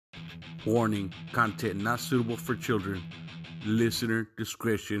Warning, content not suitable for children. Listener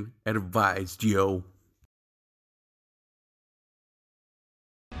discretion advised, yo.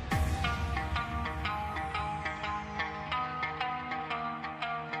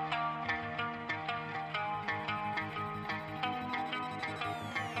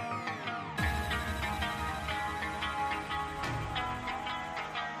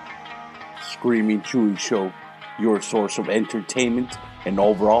 Screaming Chewy Show, your source of entertainment and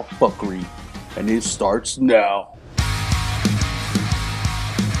overall fuckery. And it starts now.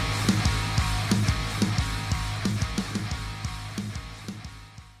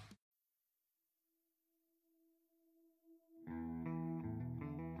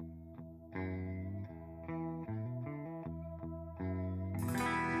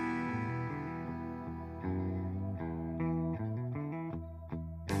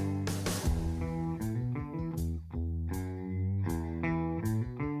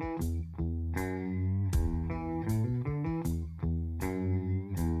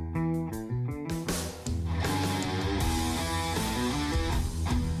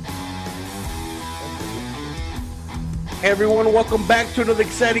 Hey everyone, welcome back to another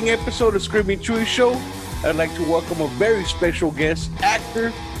exciting episode of Screaming Chewy Show. I'd like to welcome a very special guest,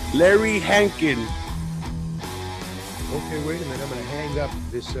 actor Larry Hankin. Okay, wait a minute. I'm going to hang up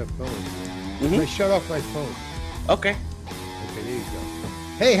this phone. I'm going to shut off my phone. Okay. Okay, there you go.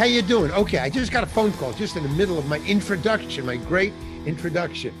 Hey, how you doing? Okay, I just got a phone call just in the middle of my introduction, my great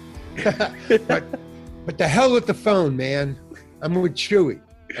introduction. but the hell with the phone, man. I'm with Chewy.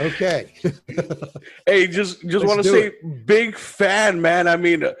 Okay. Hey, just want to say, big fan, man. I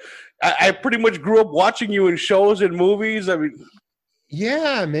mean, I pretty much grew up watching you in shows and movies. I mean,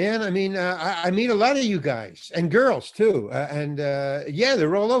 yeah, man. I mean, I meet a lot of you guys and girls too, yeah,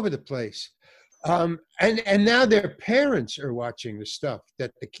 they're all over the place. And now their parents are watching the stuff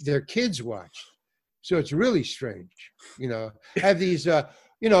that their kids watch, so it's really strange. You know, have these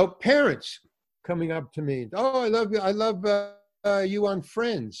parents coming up to me. Oh, I love you. I love. You on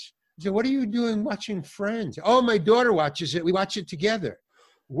Friends. I said, what are you doing watching Friends? Oh, my daughter watches it. We watch it together.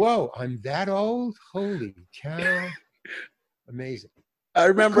 Whoa, I'm that old? Holy cow. Amazing. I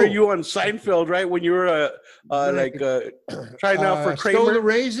remember you on Seinfeld, right? When you were trying out for Kramer. Stole the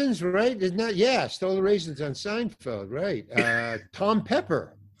Raisins, right? Isn't that? Yeah, Stole the Raisins on Seinfeld, right? Tom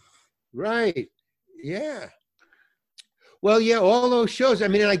Pepper. Right. Yeah. Well, yeah, all those shows. I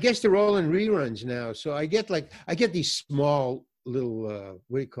mean, I guess they're all in reruns now. So I get these small little,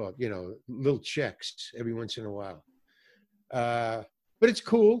 what do you call it? Little checks every once in a while. But it's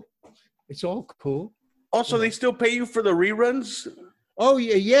cool. It's all cool. Also, they still pay you for the reruns? Oh,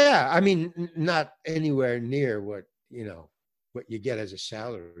 yeah, yeah. I mean, not anywhere near what you get as a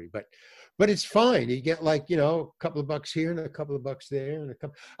salary, but it's fine. You get a couple of bucks here and a couple of bucks there.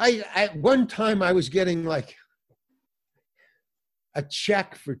 At one time I was getting a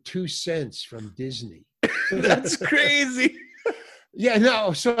check for 2 cents from Disney. That's crazy. Yeah,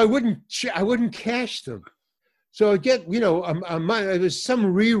 no. So I wouldn't cash them. So I get, it was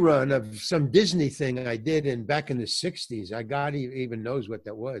some rerun of some Disney thing I did back in the 60s. God even knows what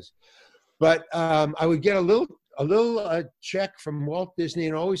that was. But I would get a little check from Walt Disney,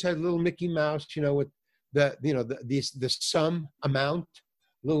 and always had a little Mickey Mouse, with the sum amount,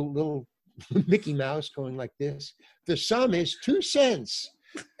 little Mickey Mouse going like this. The sum is 2 cents,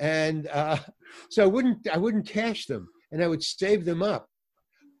 and so I wouldn't cash them, and I would save them up.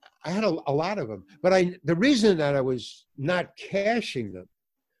 I had a lot of them, but the reason that I was not cashing them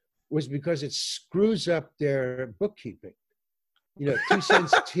was because it screws up their bookkeeping. 2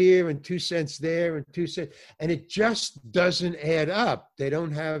 cents here and 2 cents there and 2 cents, and it just doesn't add up. They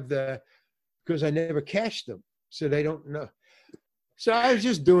don't have because I never cashed them, so they don't know. So I was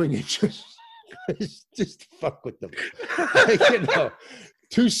just doing it just to fuck with them.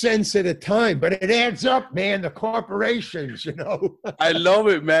 2 cents at a time, but it adds up, man. The corporations, I love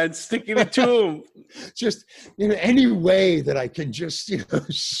it, man. Sticking it to them. Just, any way that I can just,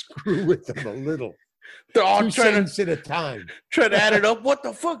 screw with them a little. They're all 2 cents at a time. Trying to add it up. What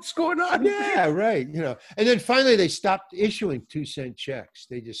the fuck's going on? Yeah, right. And then finally they stopped issuing 2 cent checks.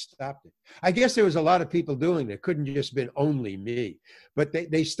 They just stopped it. I guess there was a lot of people doing it. It couldn't just been only me, but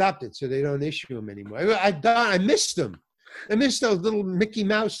they stopped it, so they don't issue them anymore. I missed them. I missed those little Mickey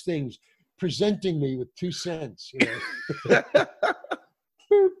Mouse things presenting me with 2 cents.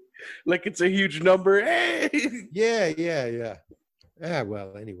 Like it's a huge number. Hey. Yeah.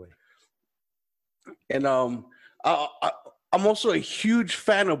 Well, anyway. And I'm also a huge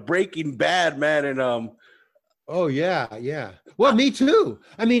fan of Breaking Bad, man. And oh yeah. Well, me too.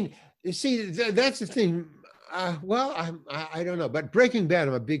 I mean, see, that's the thing. Well, I don't know, but Breaking Bad,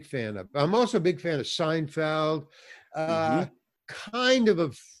 I'm a big fan of. I'm also a big fan of Seinfeld, Mm-hmm. uh, kind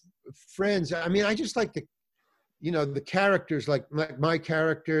of Friends. I mean, I just like the characters, like my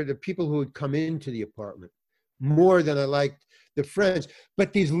character, the people who would come into the apartment more than I liked the friends.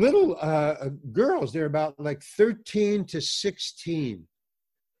 But these little girls, they're about like 13 to 16,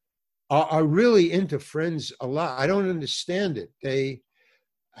 are really into Friends a lot. I don't understand it.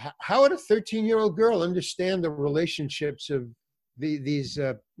 How would a 13-year-old girl understand the relationships of these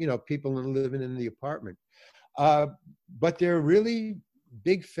people living in the apartment? Uh, but they're really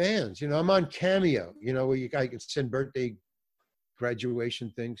big fans. I'm on Cameo, where I can send birthday graduation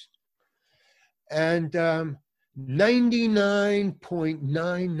things, and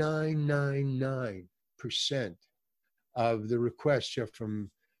 99.9999% of the requests are from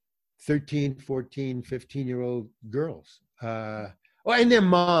 13, 14, 15-year-old girls, and their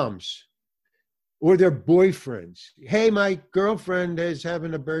moms or their boyfriends. Hey, my girlfriend is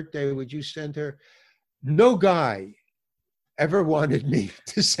having a birthday. Would you send her? No guy ever wanted me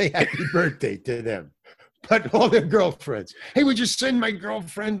to say happy birthday to them, but all their girlfriends. Hey, would you send my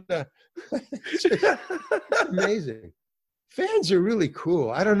girlfriend? It's amazing. Fans are really cool.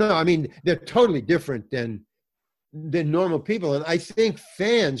 I don't know. I mean, they're totally different than normal people. And I think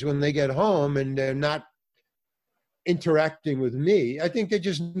fans, when they get home and they're not interacting with me, I think they're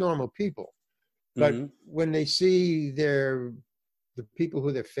just normal people. But Mm-hmm. when they see the people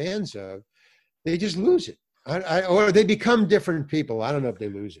who they're fans of, they just lose it. Or they become different people. I don't know if they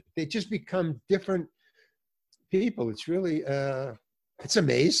lose it. They just become different people. It's really, it's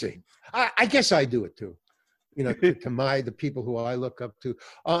amazing. I guess I do it too. To the people who I look up to.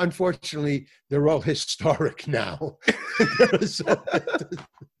 Unfortunately, they're all historic now. So,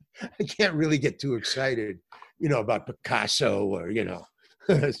 I can't really get too excited, about Picasso or,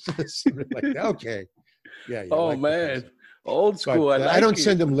 something like that. Okay. Yeah. Oh like man, Picasso. old school. But, I like I don't it.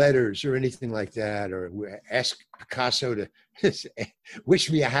 send them letters or anything like that, or ask Picasso to wish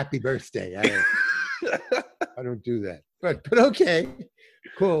me a happy birthday. I don't do that. But okay,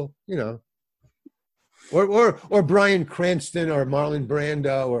 cool. Or Bryan Cranston or Marlon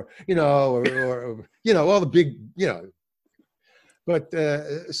Brando or all the big But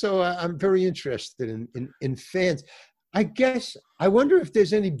so I'm very interested in fans. I guess I wonder if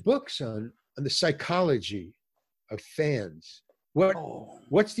there's any books on the psychology of fans.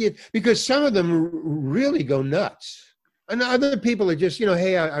 What's because some of them really go nuts, and other people are just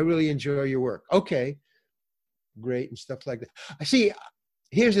hey, I really enjoy your work. Okay, great, and stuff like that. I see.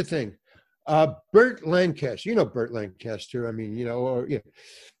 Here's the thing. Burt Lancaster, Burt Lancaster. I mean,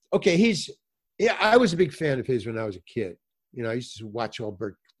 okay, I was a big fan of his when I was a kid. I used to watch all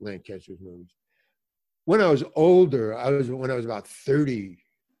Burt Lancaster's movies. When I was older, when I was about 30,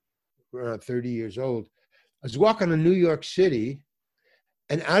 around 30 years old, I was walking in New York City,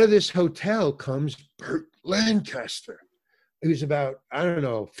 and out of this hotel comes Burt Lancaster. He was about, I don't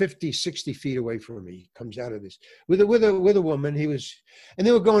know, 50, 60 feet away from me. He comes out of this with a woman. And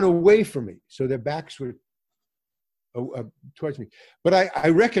they were going away from me. So their backs were towards me. But I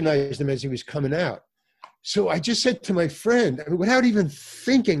recognized him as he was coming out. So I just said to my friend, without even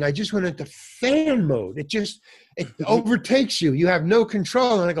thinking, I just went into fan mode. It overtakes you. You have no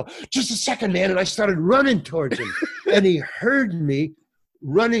control. And I go, just a second, man. And I started running towards him. And he heard me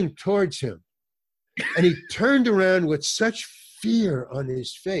running towards him. And he turned around with such fear on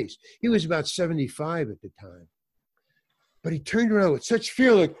his face. He was about 75 at the time. But he turned around with such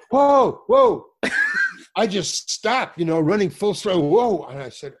fear, like, whoa, whoa. I just stopped, running full throttle. Whoa. And I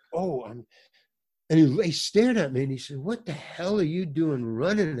said, and he stared at me and he said, what the hell are you doing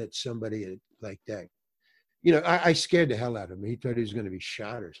running at somebody like that? I scared the hell out of him. He thought he was going to be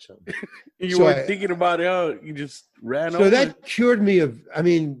shot or something. You weren't thinking about it. Oh, you just ran over. So that cured me of,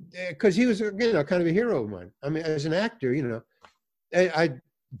 because he was, kind of a hero of mine. I mean, as an actor,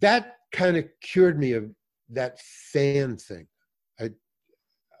 that kind of cured me of that fan thing.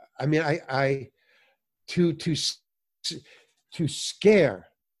 To scare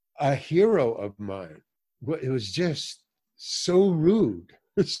a hero of mine, it was just so rude.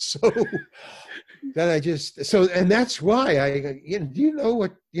 So that and that's why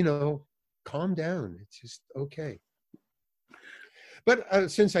calm down. It's just okay.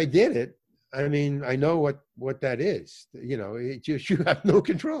 But since I did it, I know what that is. You have no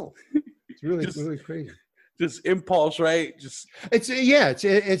control. It's really really crazy. Just impulse, right?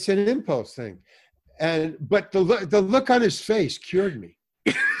 It's an impulse thing, but the look on his face cured me.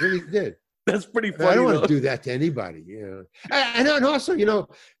 It really did. That's pretty funny. I don't want to do that to anybody. And also,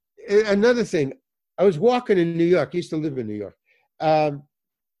 another thing. I was walking in New York. I used to live in New York.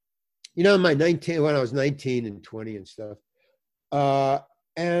 you know, my 19, when I was 19 and 20 and stuff.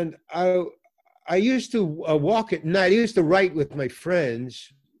 And I used to walk at night. I used to write with my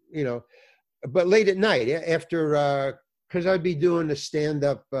friends, you know, but late at night after, because I'd be doing the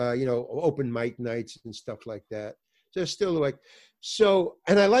stand-up, you know, open mic nights and stuff like that. So still like, so,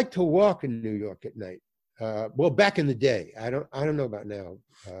 and I like to walk in New York at night. Well, back in the day, I don't know about now,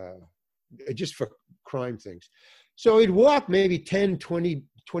 just for crime things. So I'd walk maybe 10, 20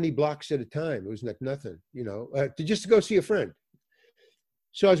 blocks at a time. It was like nothing, you know, just to go see a friend.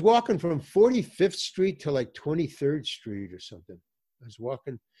 So I was walking from 45th Street to like 23rd Street or something. I was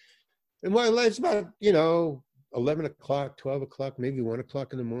walking, and well, it's about, you know, 11 o'clock, 12 o'clock, maybe 1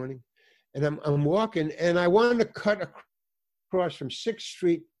 o'clock in the morning. And I'm walking, and I wanted to cut across from 6th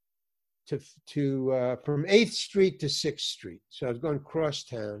Street to from 8th Street to 6th Street. So I was going cross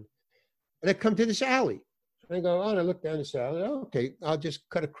town, and I come to this alley. And I go, oh, and I look down this alley. Oh, okay, I'll just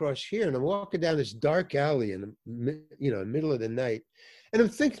cut across here. And I'm walking down this dark alley in the, you know, middle of the night. And I'm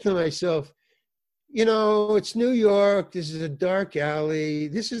thinking to myself, you know, it's New York. This is a dark alley.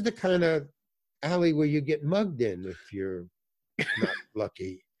 This is the kind of alley where you get mugged in if you're not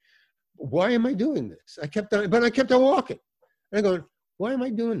lucky. Why am I doing this? I kept on walking. And I'm going, why am I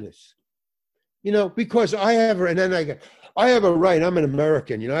doing this? You know, because I have a right. I'm an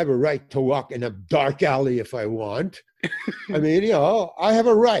American. You know, I have a right to walk in a dark alley if I want. I mean, you know, I have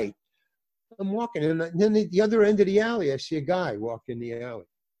a right. I'm walking, and then the other end of the alley, I see a guy walking the alley.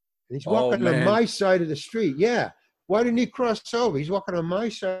 And he's walking on my side of the street. Yeah. Why didn't he cross over? He's walking on my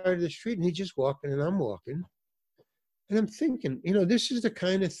side of the street, and he's just walking, and I'm walking. And I'm thinking, you know, this is the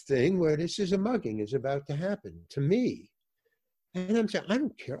kind of thing where this is a mugging is about to happen to me. And I'm saying, I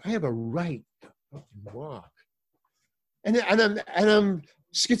don't care. I have a right to fucking walk. And I'm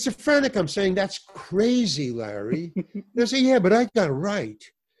schizophrenic. I'm saying, that's crazy, Larry. And I say, yeah, but I got a right.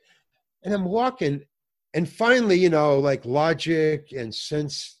 And I'm walking, and finally, you know, like logic and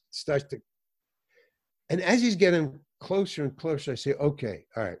sense starts to, and as he's getting closer and closer, I say, okay,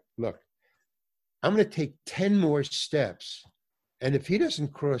 all right, look, I'm going to take 10 more steps. And if he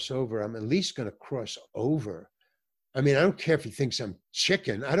doesn't cross over, I'm at least going to cross over. I mean, I don't care if he thinks I'm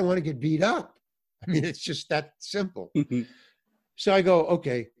chicken. I don't want to get beat up. I mean, it's just that simple. So I go,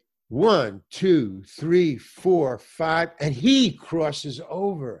 okay, 1, 2, 3, 4, 5, and he crosses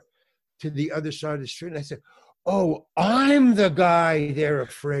over to the other side of the street. And I said, oh, I'm the guy they're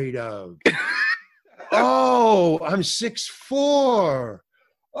afraid of. Oh, I'm 6'4".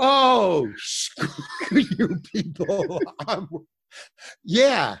 Oh, screw you people.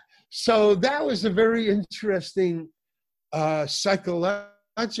 Yeah. So that was a very interesting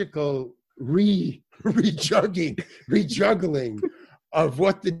psychological rejuggling of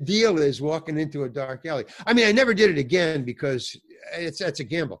what the deal is walking into a dark alley. I mean, I never did it again because that's a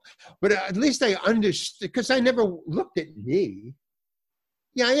gamble. But at least I understood, because I never looked at me.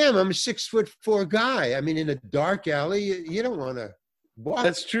 Yeah, I am. I'm a 6'4" guy. I mean, in a dark alley, you don't want to walk.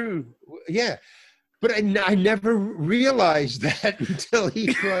 That's true. Yeah. But I never realized that until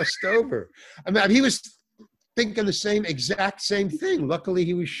he crossed over. I mean, he was thinking the exact same thing. Luckily,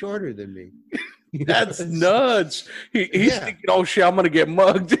 he was shorter than me. That's nuts. He's thinking, oh, shit, I'm going to get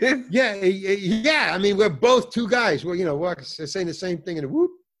mugged. Yeah. I mean, we're both two guys. We're, you know, saying the same thing and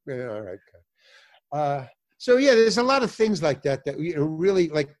whoop. Yeah, all right. So, yeah, there's a lot of things like that you know, really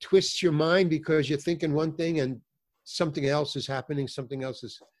like twists your mind because you're thinking one thing and something else is happening. Something else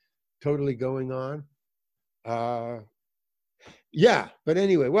is totally going on. Yeah, but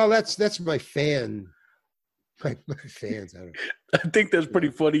anyway, well, that's my fan. My fans. I think that's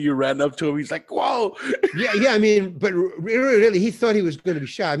pretty funny. You ran up to him. He's like, whoa. Yeah. I mean, but really, he thought he was going to be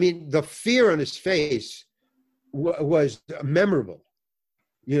shot. I mean, the fear on his face was memorable.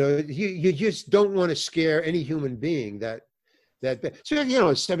 You know, you just don't want to scare any human being that so, you know,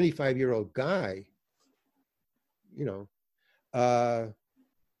 a 75-year-old guy, you know,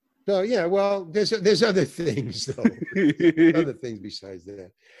 so yeah, well, there's other things though. Other things besides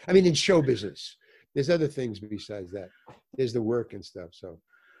that. I mean, in show business, there's other things besides that. There's the work and stuff.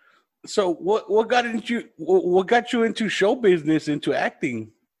 So what got you into show business, into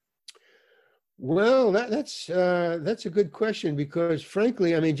acting? Well, that's a good question because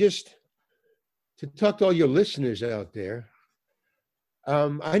frankly, I mean, just to talk to all your listeners out there,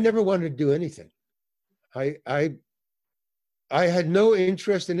 I never wanted to do anything. I had no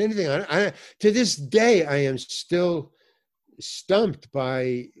interest in anything. To this day, I am still stumped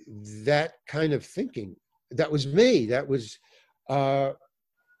by that kind of thinking. That was me. That was, I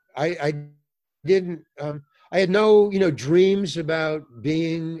didn't, I had no, you know, dreams about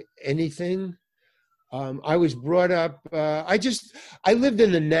being anything. I was brought up, I lived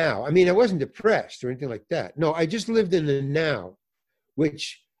in the now. I mean, I wasn't depressed or anything like that. No, I just lived in the now,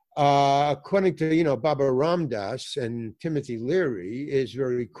 which, according to, Baba Ramdas and Timothy Leary, is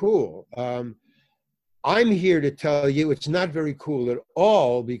very cool. I'm here to tell you it's not very cool at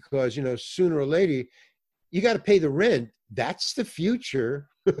all because, sooner or later, you got to pay the rent. That's the future.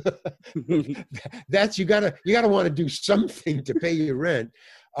 That's you gotta want to do something to pay your rent.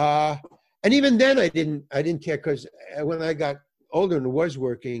 And even then, I didn't care because when I got older and was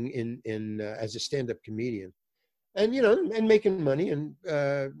working in as a stand-up comedian, and and making money and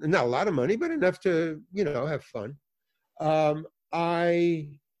not a lot of money, but enough to have fun.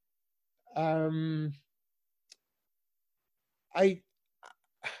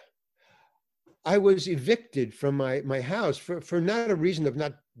 I was evicted from my house for not a reason of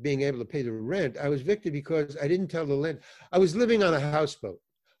not being able to pay the rent. I was evicted because I didn't tell the landlord. I was living on a houseboat,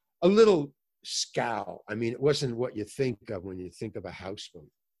 a little scow. I mean, it wasn't what you think of when you think of a houseboat.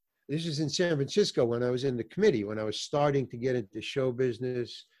 This is in San Francisco when I was in the committee, when I was starting to get into show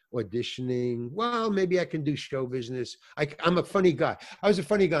business, auditioning. Well, maybe I can do show business. I'm a funny guy. I was a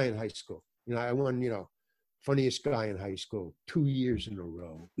funny guy in high school. I won, funniest guy in high school 2 years in a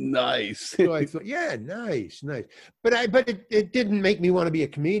row. Nice. So I thought, yeah, nice. But it didn't make me want to be a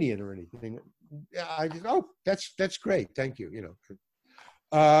comedian or anything. I just, that's great. Thank you.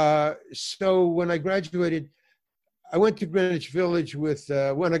 So when I graduated, I went to Greenwich Village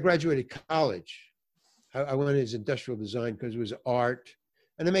when I graduated college. I went as industrial design because it was art.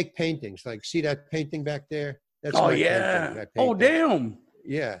 And I make paintings. Like, see that painting back there? That's my painting, that painting. Oh, damn.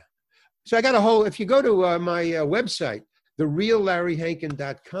 Yeah. So I got if you go to my website,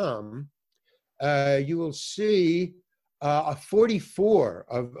 thereallarryhankin.com, you will see 44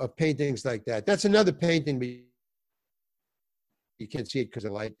 of paintings like that. That's another painting, but you can't see it because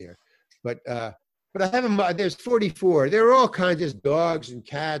of light there. But I have them, there's 44. They're all kinds of dogs and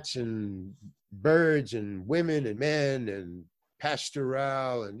cats and birds and women and men and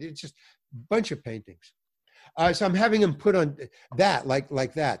pastoral, and it's just a bunch of paintings. So I'm having them put on that,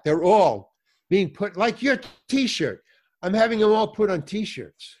 like that. They're all being put, like your T-shirt. I'm having them all put on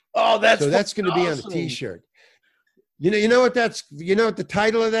T-shirts. Oh, that's going to be on a T-shirt. You know what what the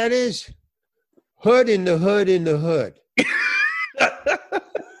title of that is? Hood in the Hood in the Hood.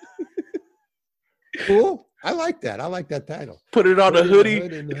 Cool. I like that. I like that title. Put it on a hoodie.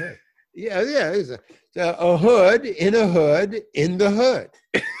 Hood in the hood. Yeah. It's a hood in the hood.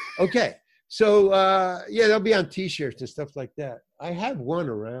 Okay. So, they'll be on T-shirts and stuff like that. I have one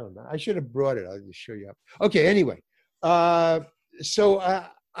around. I should have brought it. I'll just show you up. Okay, anyway. So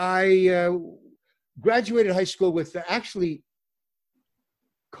I graduated high school with actually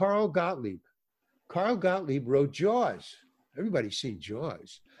Carl Gottlieb. Carl Gottlieb wrote Jaws. Everybody's seen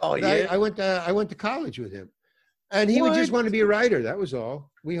Jaws. Oh, yeah. I went to college with him. And he would just want to be a writer. That was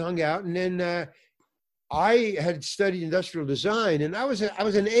all. We hung out. And then I had studied industrial design, and I was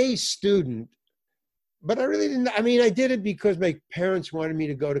an A student, but I really didn't. I mean, I did it because my parents wanted me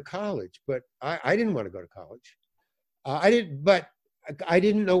to go to college, but I didn't want to go to college. But I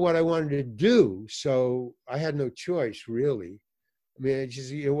didn't know what I wanted to do, so I had no choice, really. I mean, it's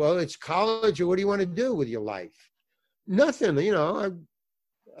just, it's college, or what do you want to do with your life? Nothing, I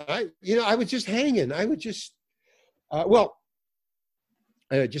was just hanging. I would just,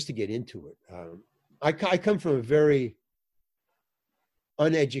 just to get into it. I come from a very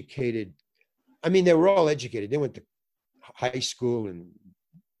uneducated. I mean, they were all educated. They went to high school and,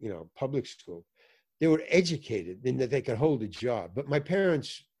 public school. They were educated in that they could hold a job. But my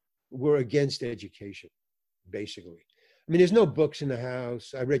parents were against education, basically. I mean, there's no books in the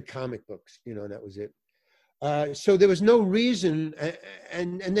house. I read comic books, and that was it. So there was no reason,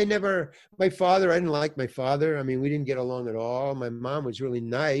 and they never, I didn't like my father. I mean, we didn't get along at all. My mom was really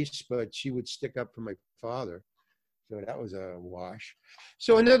nice, but she would stick up for my father. So that was a wash.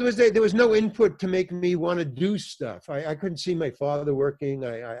 So in other words, there was no input to make me want to do stuff. I couldn't see my father working.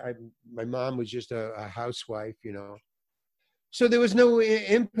 My mom was just a housewife, So there was no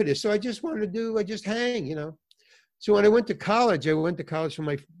impetus. So I just wanted to I just hang, So when I went to college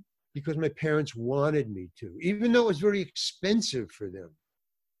because my parents wanted me to, even though it was very expensive for them.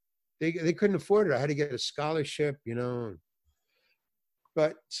 They couldn't afford it. I had to get a scholarship,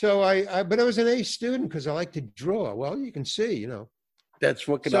 But so I was an A student because I like to draw. Well, you can see, That's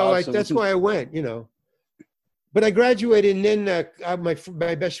fucking awesome. That's why I went, But I graduated, and then my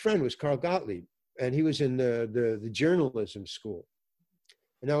best friend was Carl Gottlieb, and he was in the journalism school,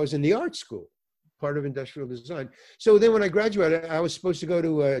 and I was in the art school, part of industrial design. So then when I graduated, I was supposed to go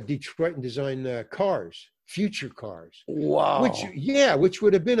to Detroit and design cars, future cars, Wow. which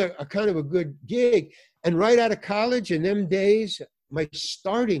would have been a kind of a good gig. And right out of college in them days, my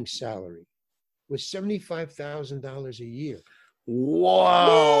starting salary was $75,000 a year.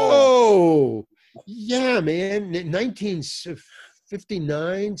 Wow. Whoa. Yeah, man.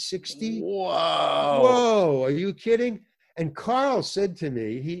 1959, 60. Wow. Whoa. Are you kidding? And Carl said to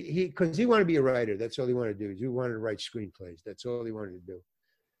me, because he wanted to be a writer. That's all he wanted to do. He wanted to write screenplays. That's all he wanted to do.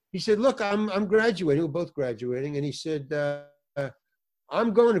 He said, look, I'm graduating. We're both graduating. And he said,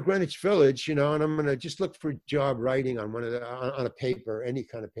 I'm going to Greenwich Village, and I'm going to just look for a job writing on on a paper, any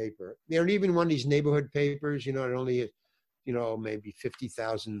kind of paper. Even one of these neighborhood papers, it only, maybe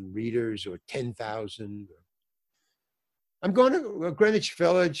 50,000 readers or 10,000. I'm going to Greenwich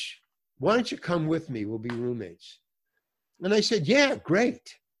Village. Why don't you come with me? We'll be roommates. And I said, yeah,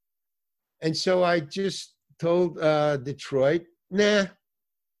 great. And so I just told Detroit, nah.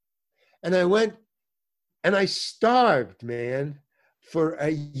 And I went and I starved, man, for a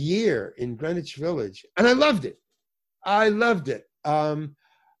year in Greenwich Village. And I loved it. I loved it.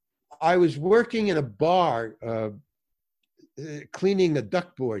 I was working in a bar, cleaning the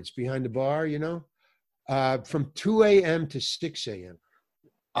duck boards behind the bar, from 2 a.m. to 6 a.m.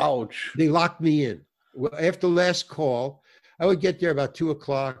 Ouch. They locked me in. After last call, I would get there about 2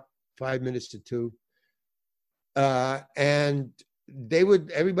 o'clock, 5 minutes to 2. And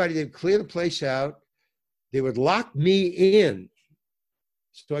they'd clear the place out. They would lock me in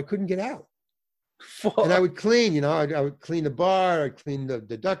so I couldn't get out. And I would clean, I would clean the bar, I'd clean the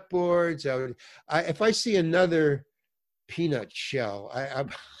duck boards. If I see another peanut shell, I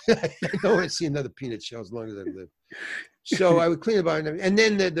don't want to see another peanut shell as long as I live. So I would clean the bar. And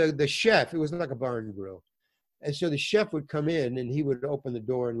then the chef, it was like a bar and grill. And so the chef would come in and he would open the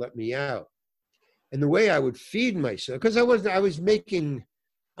door and let me out. And the way I would feed myself, because I was making,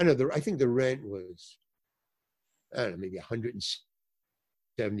 I think the rent was, maybe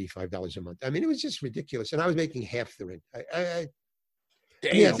 $175 a month. I mean, it was just ridiculous. And I was making half the rent. I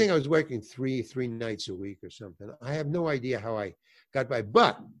think I was working three nights a week or something. I have no idea how I got by,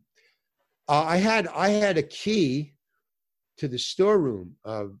 but I had a key to the storeroom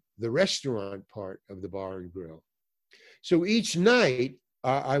of the restaurant part of the bar and grill. So each night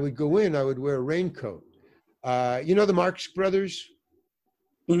I would go in, I would wear a raincoat. The Marx Brothers?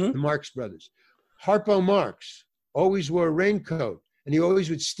 Mm-hmm. The Marx Brothers. Harpo Marx always wore a raincoat, and he always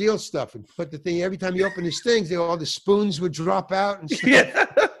would steal stuff and put the thing, every time you open his things, all the spoons would drop out and stuff. Yeah.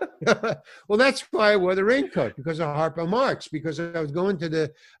 Well, that's why I wore the raincoat, because of Harpo Marx, because I was going to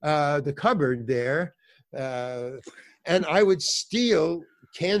the cupboard there, and I would steal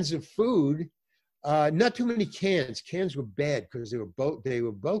cans of food. Not too many cans. Cans were bad because they were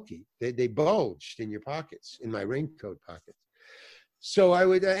bulky. They bulged in your pockets, in my raincoat pockets. So I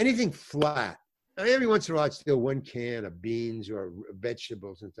would, anything flat. Every once in a while, I'd steal one can of beans or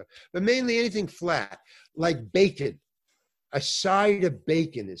vegetables and stuff. But mainly anything flat, like bacon. A side of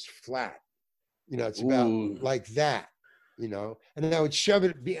bacon is flat. It's about like that, And then I would shove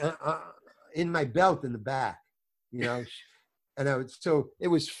it in my belt in the back, And so it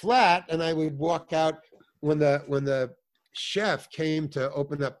was flat, and I would walk out when the chef came to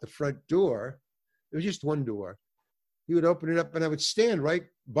open up the front door. There was just one door. He would open it up, and I would stand right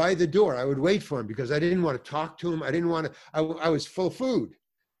by the door. I would wait for him because I didn't want to talk to him. I didn't want to. I was full of food.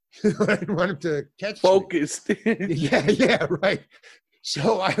 I didn't want him to catch focused. Yeah, right.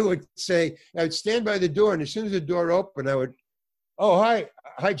 So I would stand by the door, and as soon as the door opened, I would, oh, hi,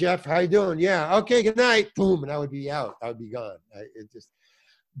 Jeff, how you doing? Yeah, okay, good night. Boom, and I would be out. I would be gone.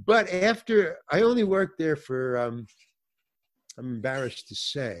 But after, I only worked there for, I'm embarrassed to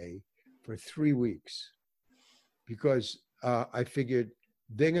say, for 3 weeks, because I figured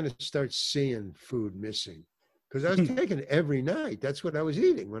they're going to start seeing food missing, because I was taking it every night. That's what I was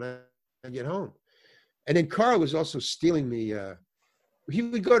eating when I get home. And then Carl was also stealing me. He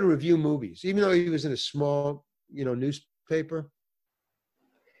would go to review movies, even though he was in a small, newspaper.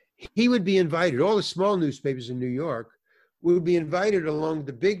 He would be invited. All the small newspapers in New York would be invited along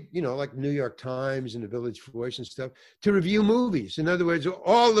the big, like New York Times and the Village Voice and stuff, to review movies. In other words,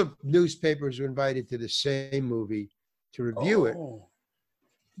 all the newspapers were invited to the same movie to review it.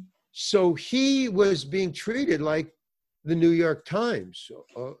 So he was being treated like the New York Times,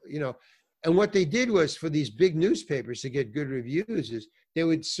 And what they did was, for these big newspapers to get good reviews, is they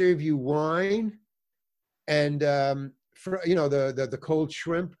would serve you wine and the cold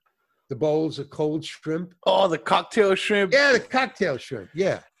shrimp, the bowls of cold shrimp. Oh, the cocktail shrimp. Yeah, the cocktail shrimp.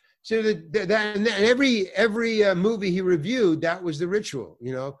 Yeah. So and every movie he reviewed, that was the ritual.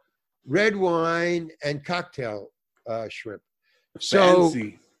 Red wine and cocktail shrimp. So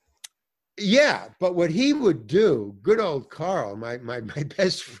fancy. Yeah, but what he would do, good old Carl, my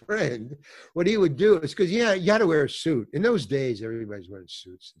best friend, what he would do is because yeah, you had to wear a suit. In those days, everybody's wearing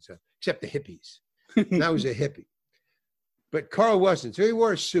suits and stuff, except the hippies. And I was a hippie. But Carl wasn't. So he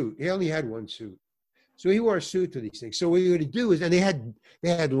wore a suit. He only had one suit. So he wore a suit to these things. So what he would do is, and they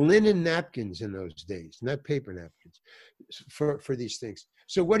had linen napkins in those days, not paper napkins, for these things.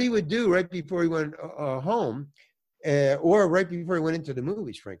 So what he would do right before he went home, or right before he went into the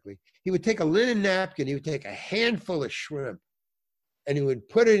movies, frankly, he would take a linen napkin, he would take a handful of shrimp, and he would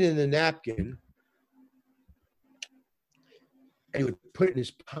put it in the napkin, and he would put it in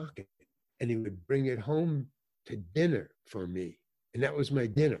his pocket, and he would bring it home to dinner for me. And that was my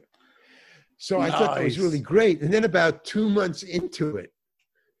dinner. So I thought that was really great. And then about 2 months into it,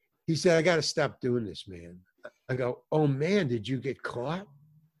 he said, I got to stop doing this, man. I go, oh man, did you get caught?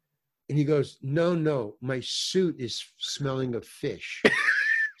 And he goes, no, my suit is smelling of fish.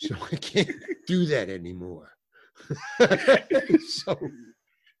 So I can't do that anymore. So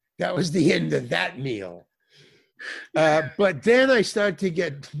that was the end of that meal. But then I started to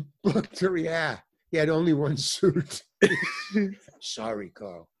get booked to react. He had only one suit. Sorry,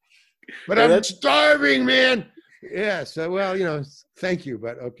 Carl. But I'm starving, man. Yeah, so, well, thank you,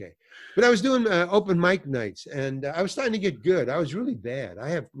 but okay. But I was doing open mic nights, and I was starting to get good. I was really bad. I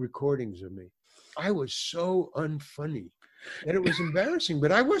have recordings of me. I was so unfunny, and it was embarrassing,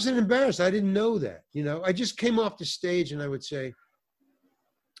 but I wasn't embarrassed. I didn't know that, I just came off the stage, and I would say,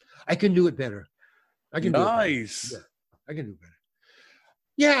 I can do it better. I can do it better. Yeah, I can do better.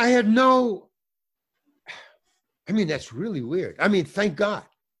 Yeah, I had that's really weird. Thank God.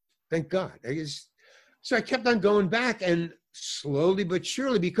 Thank God. So I kept on going back, and slowly but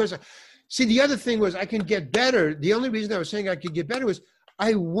surely, because the other thing was I can get better. The only reason I was saying I could get better was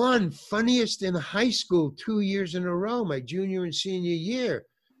I won funniest in high school 2 years in a row, my junior and senior year.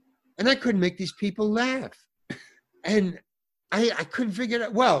 And I couldn't make these people laugh. And I couldn't figure it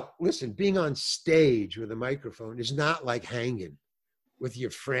out. Well, listen, being on stage with a microphone is not like hanging with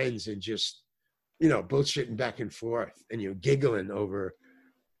your friends and just, bullshitting back and forth and you're giggling over,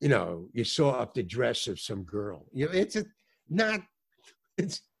 you saw up the dress of some girl. They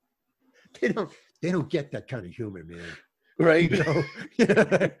don't get that kind of humor, man. Right.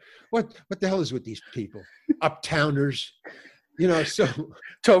 What the hell is with these people? Uptowners, so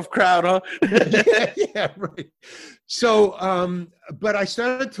tough crowd, huh? yeah, right. So, but I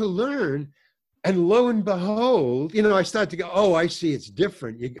started to learn, and lo and behold, I started to go, oh, I see, it's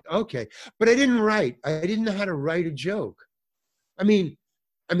different. Okay. But I didn't write. I didn't know how to write a joke. I knew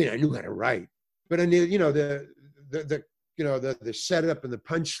how to write, but I knew, the setup and the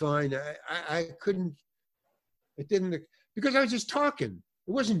punchline. I couldn't. It didn't, because I was just talking.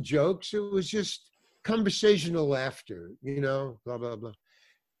 It wasn't jokes. It was just conversational laughter. Blah blah blah.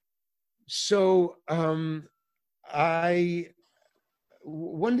 So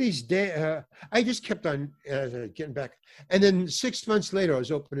one of these days, I just kept on getting back, and then 6 months later, I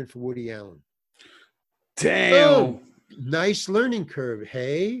was opening for Woody Allen. Damn. Oh, nice learning curve.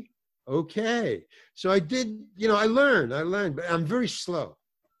 Hey, okay. So I did, I learned, but I'm very slow.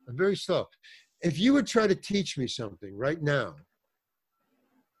 If you would try to teach me something right now,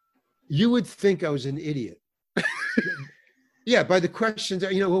 you would think I was an idiot. Yeah, by the questions,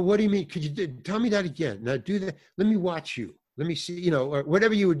 well, what do you mean? Could you tell me that again? Now do that. Let me watch you. Let me see, or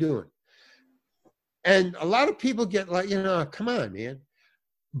whatever you were doing. And a lot of people get like, come on, man.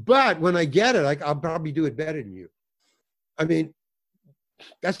 But when I get it, I'll probably do it better than you.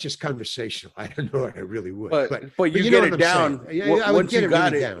 That's just conversational. I don't know if I really would. But you get it down. I would get it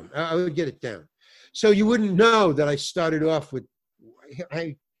down. I would get it down. So you wouldn't know that I started off with,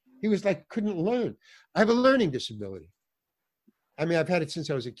 he was like, couldn't learn. I have a learning disability. I've had it since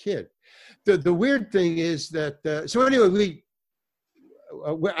I was a kid. The weird thing is that, so anyway,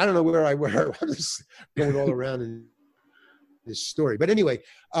 I don't know where I were. I'm just going all around in this story. But anyway,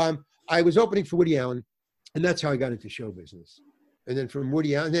 I was opening for Woody Allen, and that's how I got into show business. And then from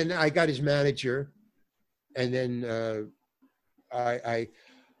Woody Allen, then I got his manager, and then I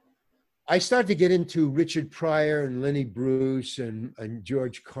started to get into Richard Pryor and Lenny Bruce and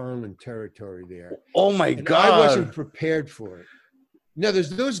George Carlin territory there. Oh my God! I wasn't prepared for it. Now,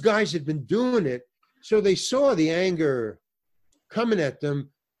 those guys had been doing it, so they saw the anger coming at them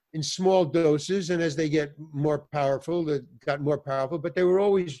in small doses, and as they get more powerful, they got more powerful, but they were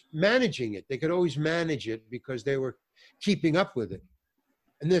always managing it. They could always manage it because they were keeping up with it.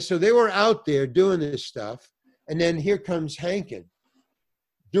 And then, so they were out there doing this stuff, and then here comes Hankin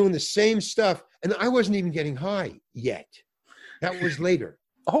doing the same stuff, and I wasn't even getting high yet. That was later.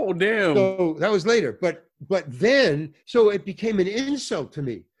 Oh, damn. So that was later. But then, so it became an insult to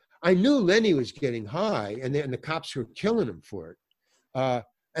me. I knew Lenny was getting high, and the cops were killing him for it.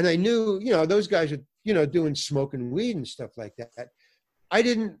 And I knew, those guys are, doing smoking weed and stuff like that. I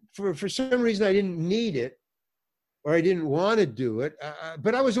didn't, for some reason, I didn't need it, or I didn't want to do it.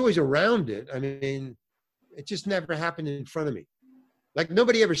 But I was always around it. I mean, it just never happened in front of me. Like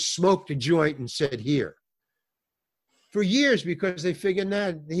nobody ever smoked a joint and said, here. For years, because they figured,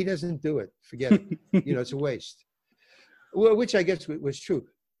 nah, he doesn't do it. Forget it. It's a waste. Well, which I guess was true.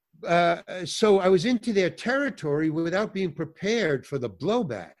 So I was into their territory without being prepared for the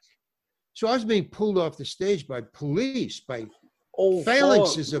blowback. So I was being pulled off the stage by police, by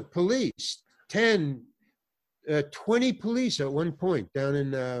phalanxes of police, 10, 20 police at one point down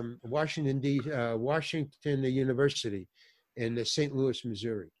in Washington University in St. Louis,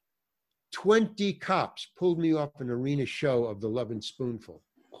 Missouri. 20 cops pulled me off an arena show of the Love and Spoonful.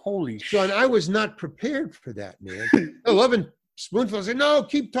 Holy shit. So, and I was not prepared for that, man. The Love and Spoonful said, no,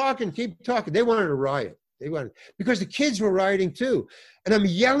 keep talking. They wanted a riot. Because the kids were rioting too. And I'm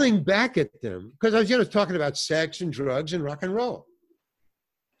yelling back at them because I was, talking about sex and drugs and rock and roll.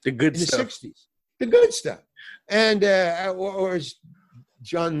 The good stuff. In the 60s. The good stuff. And, or as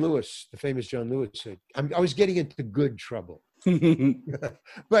John Lewis, the famous John Lewis said, I was getting into good trouble.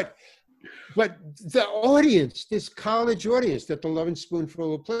 But the audience, this college audience that the Love and Spoonful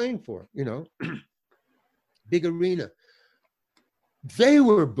were playing for, big arena, they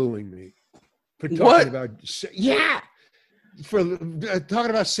were booing me for talking about, for talking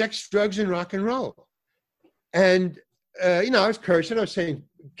about sex, drugs, and rock and roll. And, I was cursing. I was saying,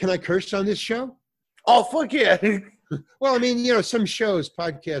 can I curse on this show? Oh, fuck yeah. Well, I mean, some shows,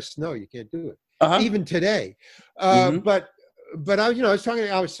 podcasts, no, you can't do it. Even today. But I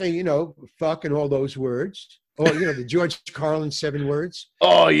was saying, fuck and all those words, or, the George Carlin 7 words.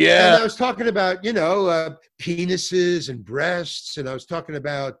 Oh, yeah. And I was talking about, penises and breasts, and I was talking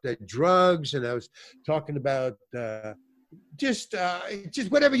about drugs, and I was talking about just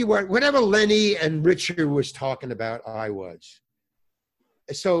whatever whatever Lenny and Richard was talking about, I was.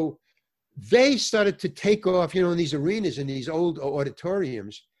 So they started to take off, in these arenas, in these old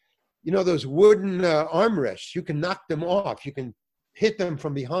auditoriums. Those wooden armrests, you can knock them off. You can hit them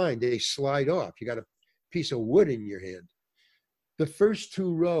from behind. They slide off. You got a piece of wood in your hand. The first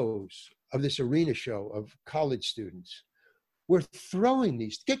 2 rows of this arena show of college students were throwing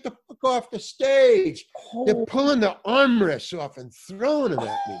these. Get the fuck off the stage. Oh. They're pulling the armrests off and throwing them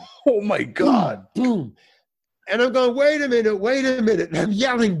at me. Oh, my God. Boom, boom. And I'm going, wait a minute. And I'm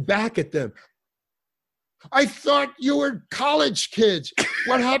yelling back at them. I thought you were college kids.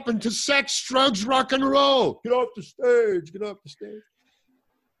 What happened to sex, drugs, rock and roll? Get off the stage.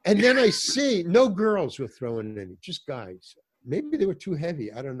 And then I see no girls were throwing any, just guys. Maybe they were too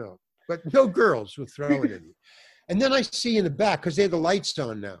heavy. I don't know. But no girls were throwing any. And then I see in the back, because they have the lights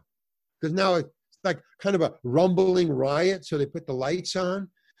on now. Because now it's like kind of a rumbling riot. So they put the lights on.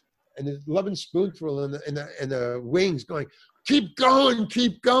 And the Love and Spoonful and the wings going, keep going.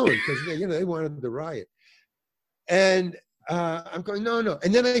 Because they wanted the riot. And I'm going, no.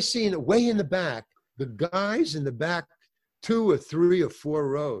 And then I see way in the back, the guys in the back 2 or 3 or 4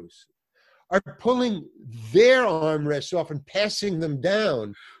 rows are pulling their armrests off and passing them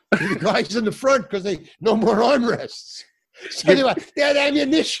down to the guys in the front because they no more armrests. So they had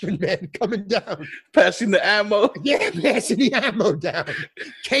ammunition, man, coming down. Passing the ammo? Yeah, passing the ammo down.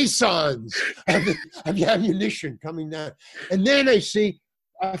 Caissons of ammunition coming down. And then I see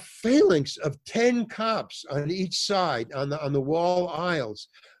a phalanx of 10 cops on each side on the wall aisles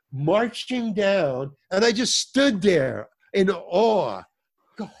marching down, and I just stood there in awe.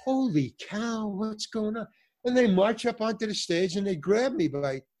 Go, holy cow, what's going on? And they march up onto the stage and they grab me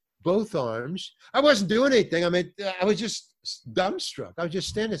by both arms. I wasn't doing anything. I mean, I was just dumbstruck. I was just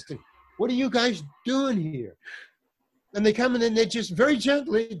standing there thinking, what are you guys doing here? And they come in and they just very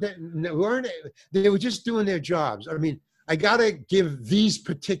gently, they were just doing their jobs. I mean, I got to give these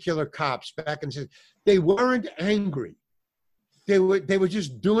particular cops back and say, they weren't angry. They were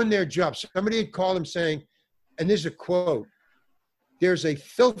just doing their job. Somebody had called them saying, and there's a quote, there's a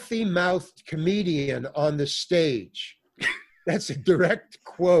filthy-mouthed comedian on the stage. That's a direct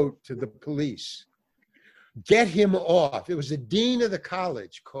quote to the police. Get him off. It was the dean of the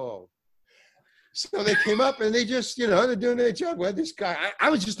college called. So they came up and they just, they're doing their job. Well, this guy, I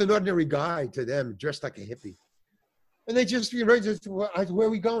was just an ordinary guy to them, dressed like a hippie. And they just, where are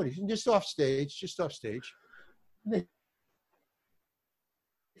we going? He said, just off stage. And they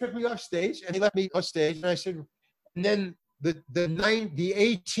took me off stage and he left me off stage. And I said, and then the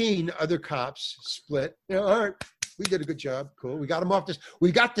 18 other cops split. All right, we did a good job. Cool. We got him off this.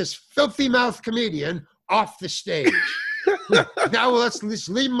 We got this filthy mouth comedian off the stage. Now let's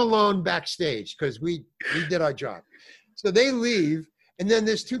leave them alone backstage because we did our job. So they leave, and then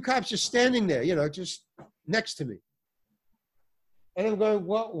there's two cops just standing there, just next to me. And I'm going,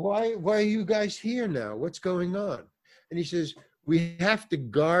 well, why are you guys here now? What's going on? And he says, we have to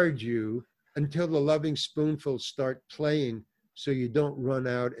guard you until the Loving Spoonful start playing so you don't run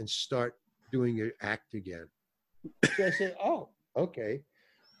out and start doing your act again. So I said, oh, okay.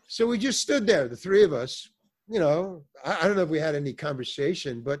 So we just stood there, the three of us, I don't know if we had any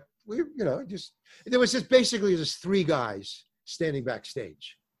conversation, but we, there was basically three guys standing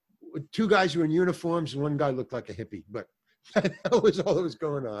backstage. Two guys were in uniforms and one guy looked like a hippie, but that was all that was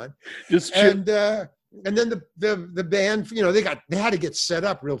going on. And then the band, they had to get set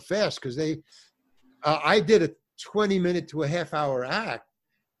up real fast because I did a 20-minute to a half-hour act,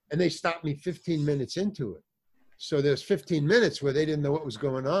 and they stopped me 15 minutes into it. So there's 15 minutes where they didn't know what was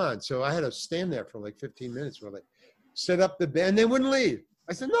going on. So I had to stand there for like 15 minutes while they set up the band. They wouldn't leave.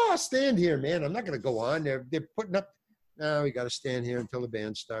 I said, no, I'll stand here, man. I'm not going to go on. They're putting up. No, we got to stand here until the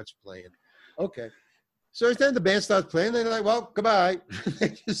band starts playing. Okay. So then the band starts playing. They're like, well, goodbye.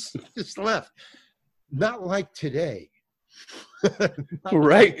 They just left. Not like today.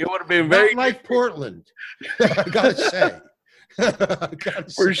 Right. It would have been very like Portland. I gotta say.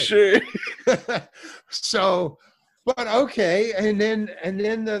 For sure. So, but okay. And then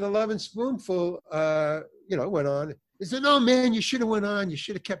the Loving Spoonful, went on. They said, no, man, you should have went on. You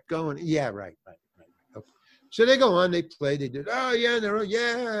should have kept going. Yeah, right. Okay. So they go on, they play, they did, oh yeah,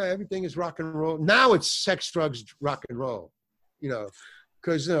 everything is rock and roll. Now it's sex, drugs, rock and roll,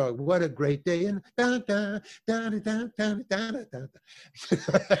 because what a great day. And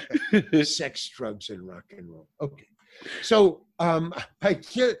sex, drugs, and rock and roll. Okay. So so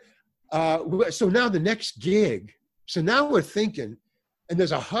now the next gig, so now we're thinking, and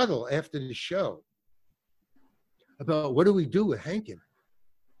there's a huddle after the show about what do we do with Hankin?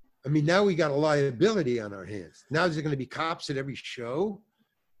 I mean, now we got a liability on our hands. Now there's going to be cops at every show,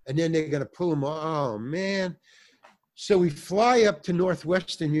 and then they're going to pull them off. Oh, man. So we fly up to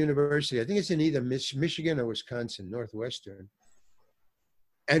Northwestern University. I think it's in either Michigan or Wisconsin, Northwestern.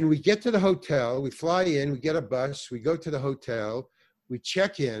 And we get to the hotel. We fly in. We get a bus. We go to the hotel. We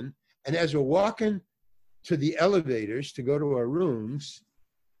check in. And as we're walking to the elevators to go to our rooms,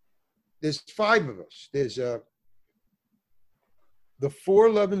 there's five of us. There's the four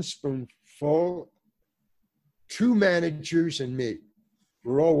Loving Spoonful, two managers, and me.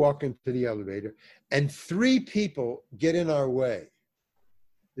 We're all walking to the elevator, and three people get in our way.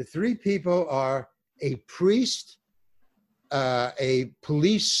 The three people are a priest, a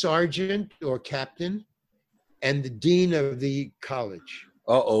police sergeant or captain, and the dean of the college.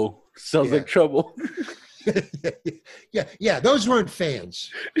 Uh-oh. Sounds like trouble. Yeah, those weren't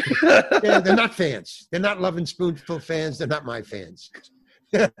fans. They're not fans. They're not Loving Spoonful fans. They're not my fans.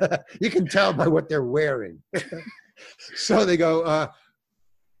 You can tell by what they're wearing. So they go,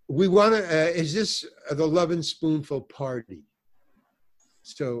 we want to, is this the Loving Spoonful party?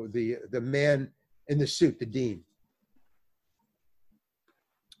 So the man in the suit, the dean.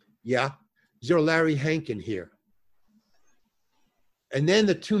 Yeah. Is there a Larry Hankin here? And then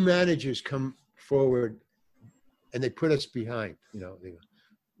the two managers come forward and they put us behind, they go,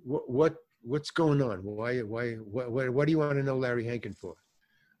 what's going on? What do you want to know Larry Hankin for?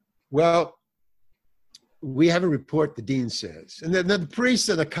 Well, we have a report, the dean says. And then the priests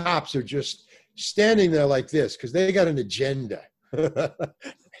and the cops are just standing there like this because they got an agenda.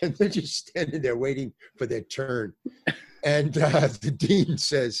 And they're just standing there waiting for their turn. And the dean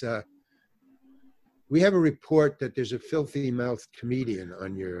says, we have a report that there's a filthy-mouthed comedian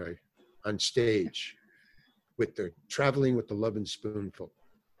on stage traveling with the Loving Spoonful.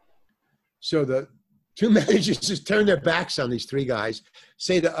 So the two managers just turn their backs on these three guys,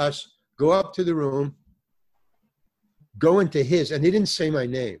 say to us, go up to the room, go into his, and they didn't say my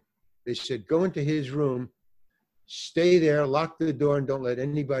name. They said, go into his room, stay there, lock the door, and don't let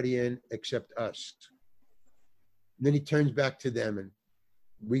anybody in except us. And then he turns back to them, and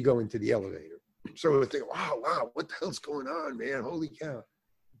we go into the elevator. So we're thinking, wow, what the hell's going on, man? Holy cow.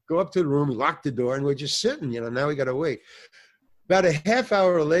 Go up to the room, lock the door, and we're just sitting, now we got to wait. About a half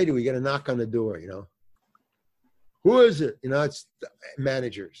hour later, we get a knock on the door, Who is it? It's the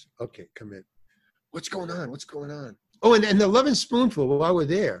managers. Okay, come in. What's going on? Oh, and the Loving Spoonful, while we're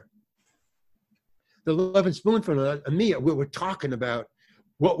there, the Loving Spoonful and me, we were talking about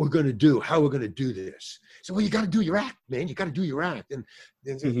what we're going to do, how we're going to do this. So, well, you got to do your act, man. You got to do your act. And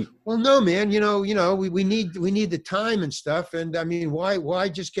well, no, man, we need the time and stuff. And I mean, why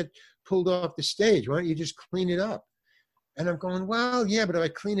just get pulled off the stage? Why don't you just clean it up? And I'm going, well, yeah, but if I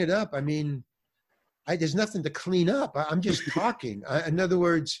clean it up, I mean, there's nothing to clean up. I'm just talking. In other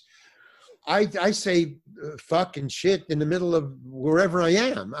words, I say fuck and shit in the middle of wherever I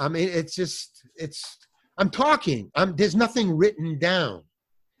am. I mean, I'm talking. There's nothing written down.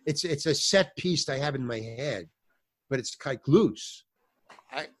 It's a set piece I have in my head, but it's like loose.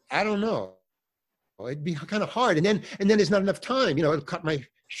 I don't know. It'd be kind of hard. And then there's not enough time. It'll cut my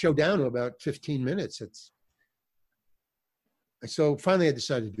show down to about 15 minutes. So finally I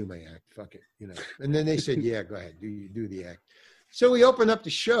decided to do my act. Fuck it, And then they said, yeah, go ahead, do the act. So we opened up the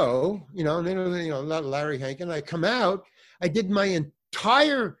show, and then, Larry Hankin. I come out, I did my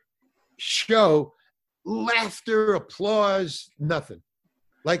entire show, laughter, applause, nothing.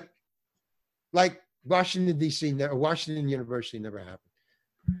 Like Washington, D.C., Washington University never happened.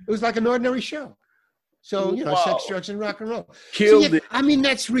 It was like an ordinary show. So, sex, drugs, and rock and roll. Killed it. I mean,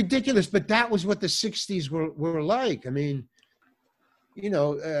 that's ridiculous, but that was what the 60s were like. I mean,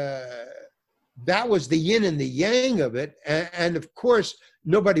 that was the yin and the yang of it. And of course,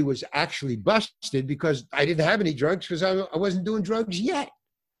 nobody was actually busted because I didn't have any drugs because I wasn't doing drugs yet,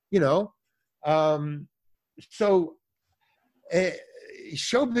 So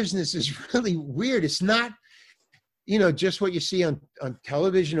show business is really weird. It's not, just what you see on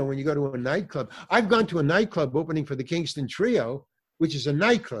television or when you go to a nightclub. I've gone to a nightclub opening for the Kingston Trio, which is a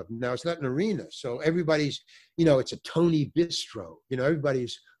nightclub. Now, it's not an arena. So everybody's, it's a Tony Bistro.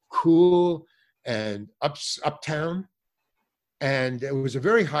 Everybody's cool and uptown. And it was a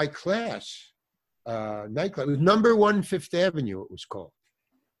very high class nightclub. It was number 1 Fifth Avenue, it was called.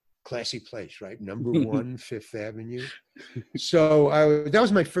 Classy place, right? Number 1 Fifth Avenue. So that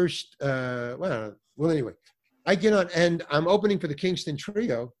was my first, well, anyway. I get on, and I'm opening for the Kingston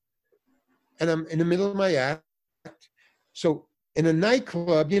Trio, and I'm in the middle of my act. So in a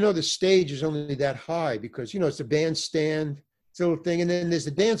nightclub, the stage is only that high because, it's a bandstand, it's a little thing, and then there's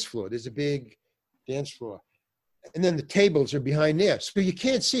a dance floor. There's a big dance floor. And then the tables are behind there. So you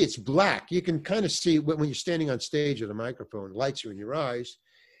can't see, it's black. You can kind of see when you're standing on stage with a microphone, lights are in your eyes.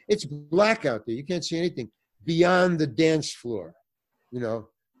 It's black out there. You can't see anything beyond the dance floor, and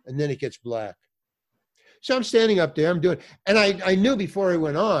then it gets black. So I'm standing up there, I'm doing, and I knew before I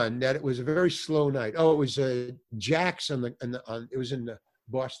went on that it was a very slow night. Oh, it was Jack's it was in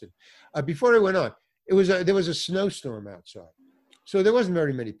Boston. Before I went on, there was a snowstorm outside. So there wasn't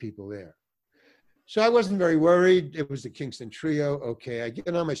very many people there. So I wasn't very worried. It was the Kingston Trio. Okay, I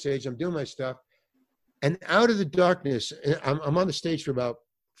get on my stage, I'm doing my stuff. And out of the darkness, I'm on the stage for about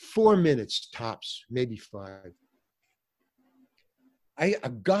 4 minutes tops, maybe 5. A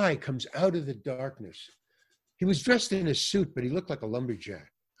guy comes out of the darkness. He was dressed in a suit, but he looked like a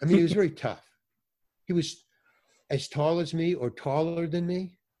lumberjack. I mean, he was very tough. He was as tall as me or taller than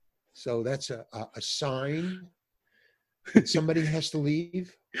me. So that's a sign. Somebody has to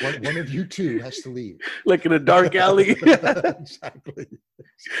leave. One of you two has to leave. Like in a dark alley. Exactly.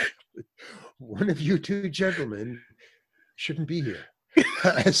 One of you two gentlemen shouldn't be here.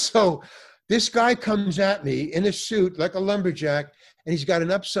 So this guy comes at me in a suit like a lumberjack, and he's got an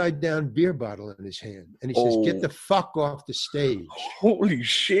upside down beer bottle in his hand. And he says, get the fuck off the stage. Holy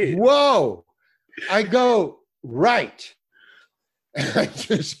shit. Whoa. I go, right. And I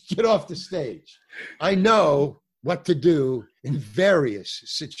just get off the stage. I know what to do in various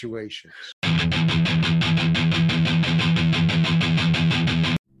situations.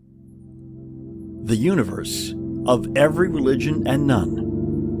 The Universe of Every Religion and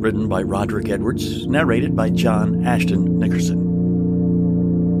None. Written by Roderick Edwards. Narrated by John Ashton Nickerson.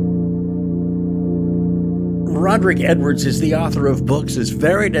 Roderick Edwards is the author of books as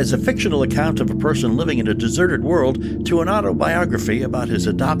varied as a fictional account of a person living in a deserted world to an autobiography about his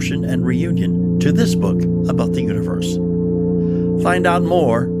adoption and reunion to this book about the universe. Find out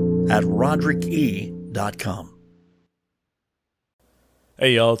more at roderickE.com.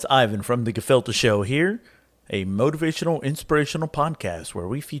 Hey y'all, it's Ivan from The Gefilte Show here, a motivational, inspirational podcast where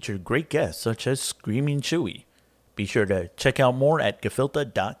we feature great guests such as Screaming Chewy. Be sure to check out more at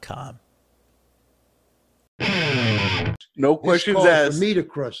gefilte.com. No questions asked. For me to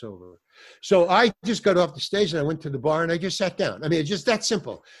cross over. So I just got off the stage and I went to the bar and I just sat down. I mean, it's just that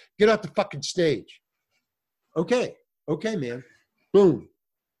simple. Get off the fucking stage. Okay, man. Boom.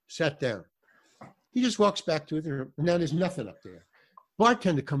 Sat down. He just walks back to it and now there's nothing up there.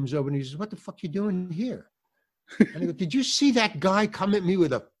 Bartender comes over and he says, what the fuck you doing here? And I go, did you see that guy come at me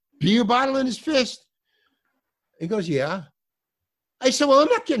with a beer bottle in his fist? He goes, yeah. I said, well, I'm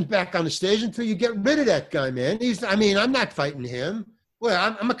not getting back on the stage until you get rid of that guy, man. I'm not fighting him.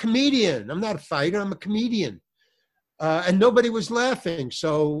 Well, I'm a comedian. I'm not a fighter. I'm a comedian. And nobody was laughing.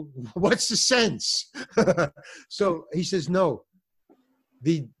 So what's the sense? So he says, no,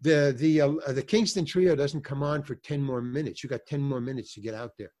 the Kingston Trio doesn't come on for 10 more minutes. You got 10 more minutes to get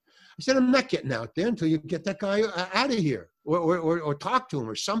out there. I said, I'm not getting out there until you get that guy out of here or talk to him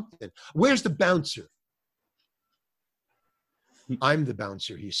or something. Where's the bouncer? I'm the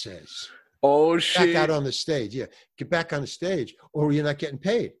bouncer, he says. Oh, shit. Back out on the stage. Yeah, get back on the stage or you're not getting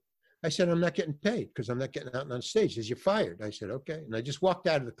paid. I said, I'm not getting paid because I'm not getting out on stage. He says, you're fired. I said, okay. And I just walked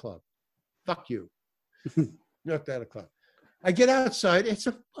out of the club. Fuck you. Walked out of the club. I get outside. It's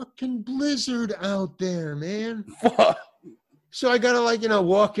a fucking blizzard out there, man. So I got to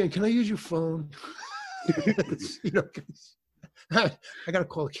walk in. Can I use your phone? I got to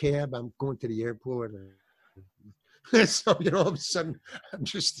call a cab. I'm going to the airport. So, all of a sudden, I'm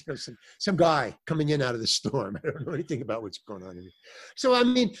just some guy coming in out of the storm. I don't know anything about what's going on here. So,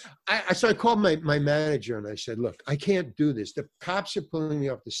 I called my manager and I said, look, I can't do this. The cops are pulling me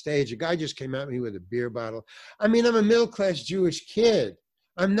off the stage. A guy just came at me with a beer bottle. I'm a middle-class Jewish kid.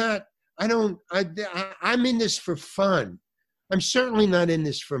 I'm in this for fun. I'm certainly not in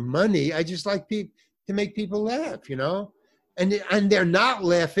this for money. I just like to make people laugh, And they're not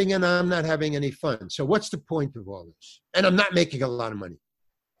laughing and I'm not having any fun. So what's the point of all this? And I'm not making a lot of money.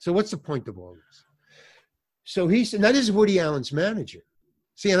 So what's the point of all this? So he said, now this is Woody Allen's manager.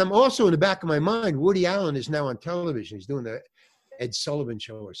 See, and I'm also in the back of my mind, Woody Allen is now on television. He's doing the Ed Sullivan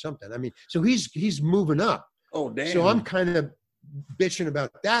show or something. So he's moving up. Oh, damn. So I'm kind of bitching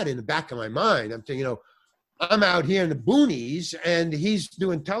about that in the back of my mind. I'm thinking, I'm out here in the boonies and he's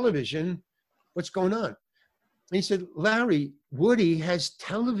doing television. What's going on? And he said, Larry, Woody has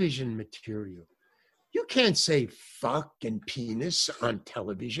television material. You can't say fuck and penis on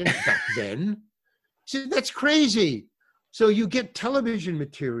television back then. He said, that's crazy. So you get television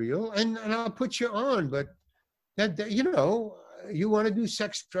material and I'll put you on. But, you want to do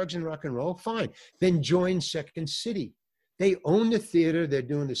sex, drugs, and rock and roll? Fine. Then join Second City. They own the theater. They're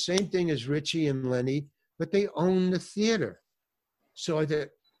doing the same thing as Richie and Lenny, but they own the theater. So I said,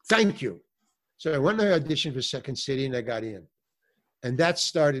 thank you. So I went and I auditioned for Second City and I got in. And that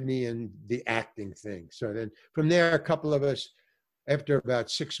started me in the acting thing. So then from there, a couple of us, after about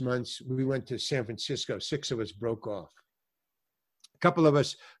 6 months, we went to San Francisco. 6 of us broke off. A couple of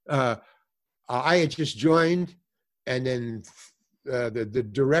us, I had just joined, and then the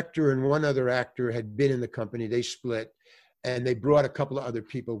director and one other actor had been in the company. They split, and they brought a couple of other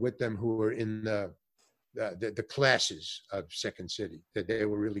people with them who were in the classes of Second City, that they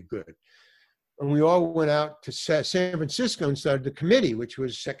were really good. And we all went out to San Francisco and started the committee, which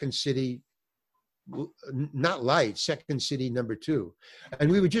was Second City, not light, Second City #2. And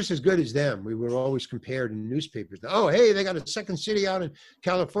we were just as good as them. We were always compared in newspapers. Oh, hey, they got a Second City out in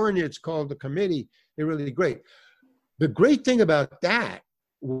California. It's called the committee. They're really great. The great thing about that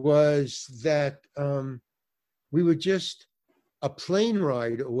was that we were just a plane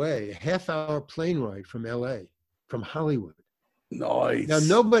ride away, a half-hour plane ride from LA, from Hollywood. Nice. Now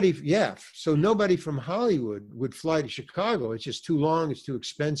nobody from Hollywood would fly to Chicago. It's just too long. It's too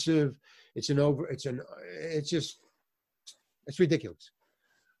expensive. It's ridiculous.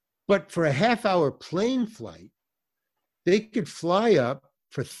 But for a half-hour plane flight, they could fly up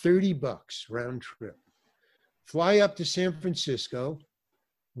for $30 round trip. Fly up to San Francisco,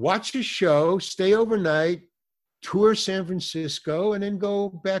 watch a show, stay overnight, tour San Francisco, and then go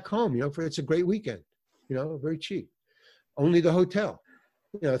back home. It's a great weekend. Very cheap. Only the hotel,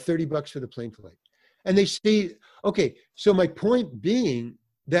 $30 for the plane flight. And they see, okay, so my point being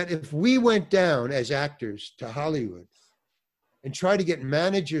that if we went down as actors to Hollywood and try to get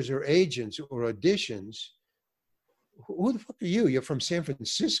managers or agents or auditions, who the fuck are you? You're from San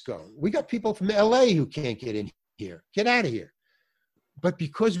Francisco. We got people from LA who can't get in here. Get out of here. But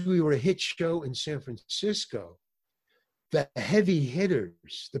because we were a hit show in San Francisco, the heavy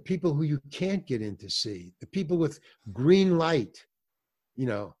hitters, the people who you can't get in to see, the people with green light,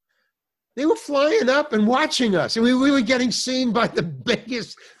 they were flying up and watching us. And we were getting seen by the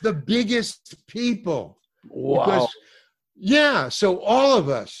biggest people. Wow. So all of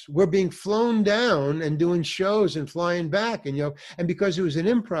us were being flown down and doing shows and flying back. And, and because it was an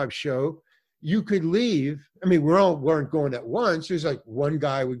improv show, you could leave. We all weren't going at once. It was like one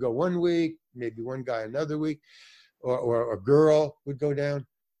guy would go 1 week, maybe one guy another week. Or a girl would go down.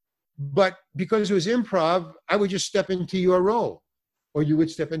 But because it was improv, I would just step into your role or you would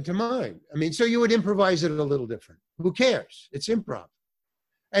step into mine. So you would improvise it a little different. Who cares? It's improv.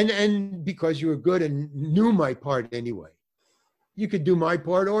 And because you were good and knew my part anyway, you could do my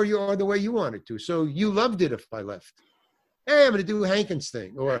part or the way you wanted to. So you loved it if I left. Hey, I'm going to do Hankin's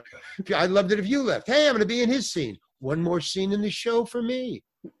thing. Or I loved it if you left. Hey, I'm going to be in his scene. One more scene in the show for me.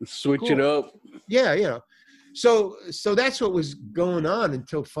 Switch it up. Yeah. So that's what was going on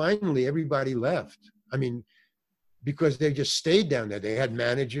until finally everybody left. I mean, because they just stayed down there. They had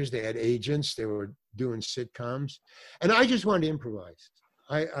managers, they had agents, they were doing sitcoms, and I just wanted to improvise.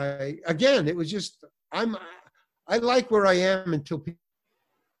 I again, it was just I like where I am until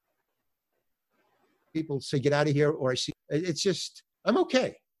people say get out of here, or I see it's just I'm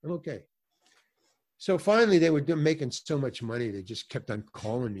okay. So finally, they were making so much money, they just kept on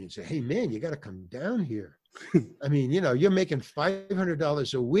calling me and say, "Hey, man, you got to come down here." I mean, you're making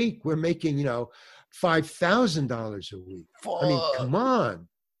 $500 a week. We're making, $5,000 a week. I mean, come on.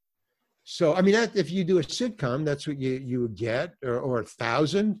 So, I mean, if you do a sitcom, that's what you would get, or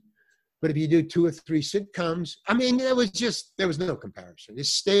 1,000. But if you do 2 or 3 sitcoms, I mean, there was no comparison.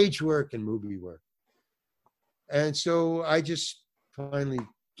 It's stage work and movie work. And so I just finally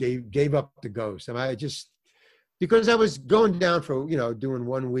gave up the ghost. And because I was going down for, doing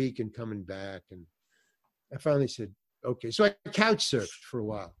 1 week and coming back. And I finally said, okay. So I couch surfed for a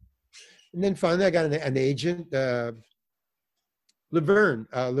while. And then finally I got an agent, Laverne,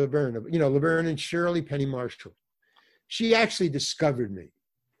 Laverne and Shirley Penny Marshall. She actually discovered me.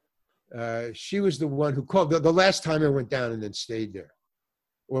 She was the one who called the last time I went down and then stayed there,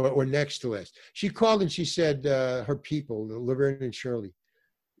 or next to last. She called and she said her people, Laverne and Shirley,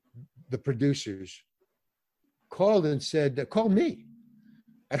 the producers, called and said, call me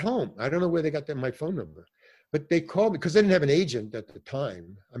at home. I don't know where they got my phone number, but they called me because they didn't have an agent at the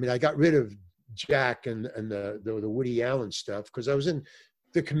time. I mean, I got rid of Jack and the Woody Allen stuff because I was in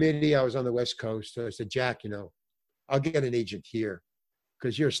the committee. I was on the West Coast. So I said, Jack, I'll get an agent here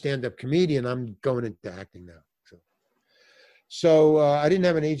because you're a stand-up comedian. I'm going into acting now. So I didn't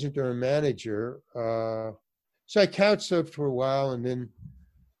have an agent or a manager. So I couch surfed for a while, and then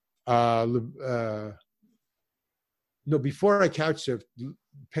before I couch surfed,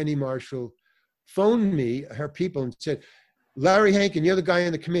 Penny Marshall phoned me, her people, and said, Larry Hankin, you're the guy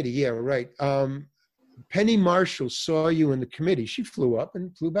in the committee. Yeah, right. Penny Marshall saw you in the committee. She flew up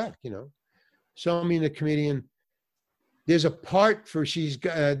and flew back, saw me in the committee. And there's a part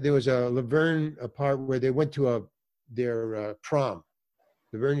there was a Laverne part where they went to their prom.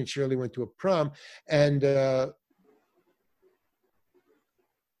 Laverne and Shirley went to a prom, and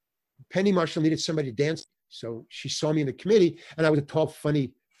Penny Marshall needed somebody to dance. So she saw me in the committee, and I was a tall,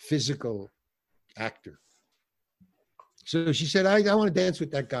 funny, physical actor. So she said, I want to dance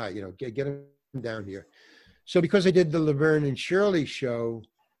with that guy, get him down here. So because I did the Laverne and Shirley show,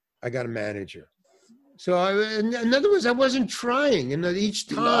 I got a manager. So in other words, I wasn't trying. And each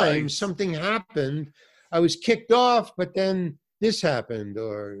time something happened, I was kicked off, but then this happened,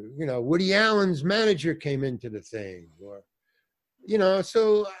 or, Woody Allen's manager came into the thing, or,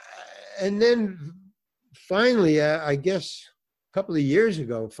 so, and then finally, I guess a couple of years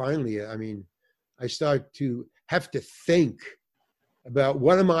ago, I started to have to think about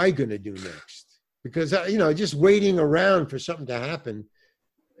what am I going to do next? Because, just waiting around for something to happen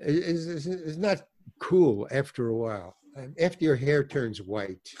is not cool after a while. After your hair turns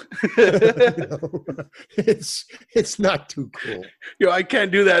white, it's not too cool. I can't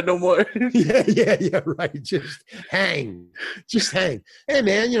do that no more. yeah, right. Just hang. Hey,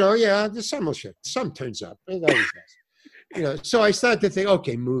 man, the sun will shine. The sun turns up. It always does. So I started to think,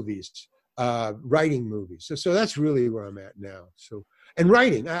 okay, movies, writing movies. So that's really where I'm at now. So, and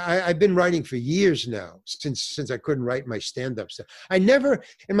writing, I've been writing for years now, since I couldn't write my stand-up stuff. I never,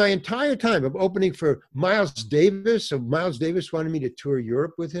 in my entire time of opening for Miles Davis, so Miles Davis wanted me to tour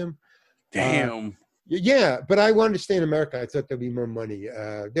Europe with him. Damn. Yeah, but I wanted to stay in America. I thought there'd be more money.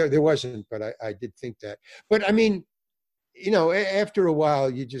 There wasn't, but I did think that. But I mean, after a while,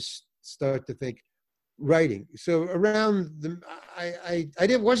 you just start to think, writing. So around I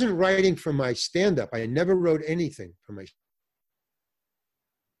wasn't writing for my stand-up. I never wrote anything for my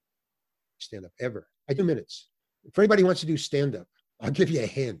stand-up ever. I do minutes. If anybody wants to do stand-up, I'll give you a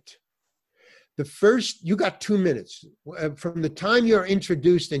hint. You got 2 minutes. From the time you're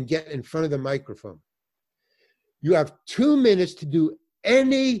introduced and get in front of the microphone, you have 2 minutes to do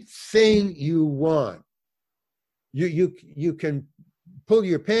anything you want. You can pull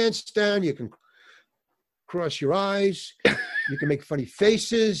your pants down, you can cross your eyes, you can make funny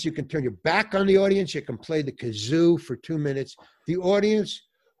faces, you can turn your back on the audience, you can play the kazoo for 2 minutes. The audience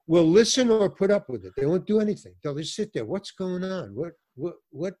will listen or put up with it. They won't do anything. They'll just sit there. What's going on?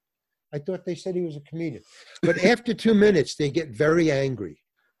 What? I thought they said he was a comedian. But after 2 minutes, they get very angry.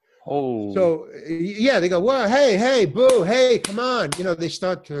 Oh. So, yeah, they go, well, hey, boo, hey, come on. They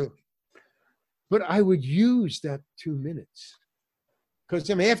start to. But I would use that 2 minutes. Because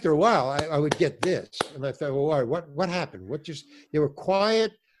after a while, I would get this. And I thought, well, what happened? They were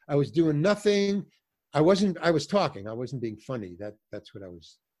quiet. I was doing nothing. I was talking. I wasn't being funny. That's what I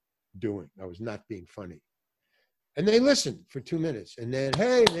was doing. I was not being funny. And they listened for 2 minutes. And then,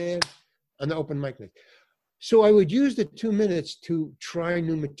 hey, man, on the open mic night. So I would use the 2 minutes to try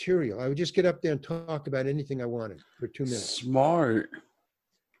new material. I would just get up there and talk about anything I wanted for 2 minutes. Smart.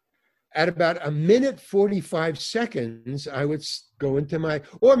 At about 1:45, I would go into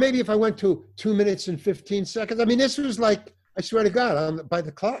or maybe if I went to 2 minutes and 15 seconds. I mean, this was like, I swear to God, by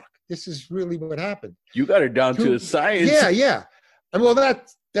the clock. This is really what happened. You got it down to a science. Yeah. And well,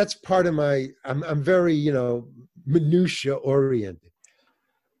 that's part of I'm very, minutia oriented.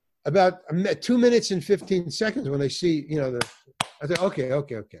 About 2 minutes and 15 seconds when I see, I say, okay.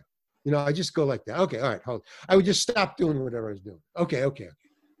 I just go like that. Okay, all right, hold. I would just stop doing whatever I was doing. Okay.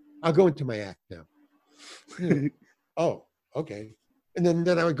 I'll go into my act now. Oh, okay. And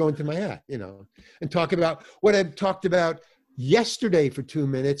then I would go into my act, and talk about what I talked about yesterday for 2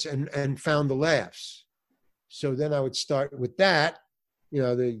 minutes and found the laughs. So then I would start with that,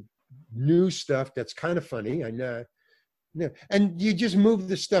 the new stuff that's kind of funny. I know. And you just move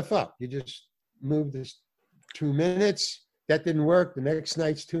the stuff up. You just move this 2 minutes. That didn't work. The next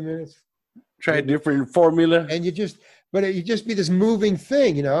night's 2 minutes. Try a different formula. And you just be this moving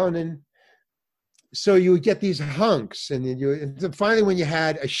thing, and then so you would get these hunks, and then finally when you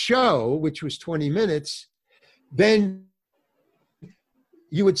had a show, which was 20 minutes, then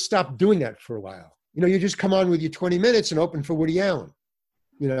you would stop doing that for a while. You just come on with your 20 minutes and open for Woody Allen.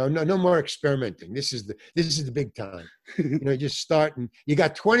 No more experimenting. This is the big time. You just start and you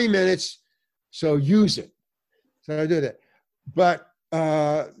got 20 minutes, so use it. So I do that. But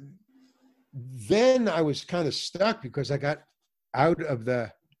then I was kind of stuck because I got out of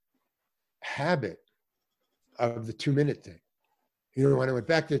the habit of the 2 minute thing. When I went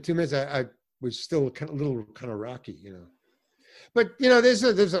back to the 2 minutes, I was still a little rocky, But there's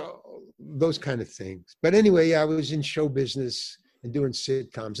those kind of things. But anyway, I was in show business and doing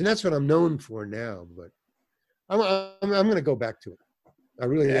sitcoms, and that's what I'm known for now. But I'm going to go back to it. I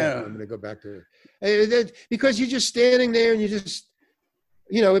really am. I'm going to go back to it because you're just standing there and you just,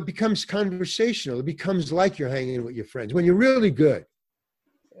 it becomes conversational. It becomes like you're hanging with your friends when you're really good.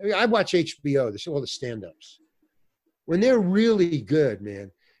 I watch HBO. All the stand-ups. When they're really good,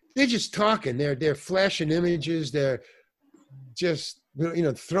 man, they're just talking. They're flashing images. They're just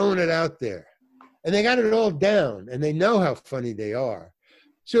throwing it out there. And they got it all down, and they know how funny they are.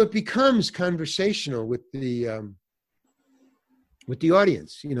 So it becomes conversational with the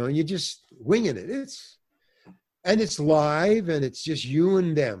audience, and you're just winging it. It's live, and it's just you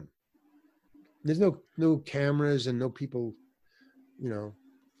and them. There's no cameras and no people,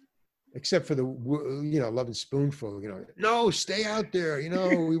 except for the Love and Spoonful. No, stay out there.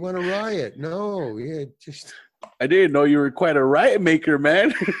 We want to riot. No, just. I didn't know you were quite a riot maker,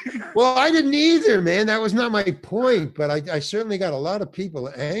 man. Well, I didn't either, man. That was not my point, but I certainly got a lot of people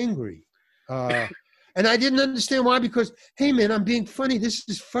angry. And I didn't understand why, because, hey, man, I'm being funny. This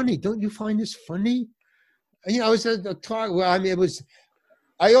is funny. Don't you find this funny? I was at a talk. Well, I mean,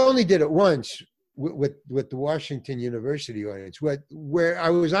 I only did it once with the Washington University audience, where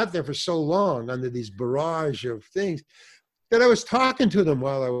I was out there for so long under these barrage of things that I was talking to them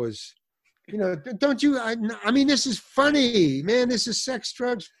while I was, don't you? I mean, this is funny, man. This is sex,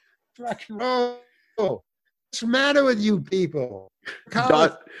 drugs, rock and roll. What's the matter with you people?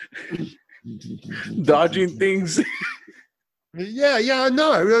 Dodging things. Yeah,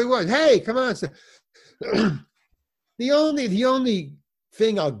 no, it really was. Hey, come on. The only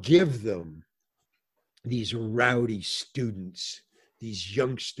thing I'll give them, these rowdy students, these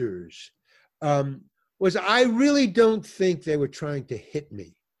youngsters, was I really don't think they were trying to hit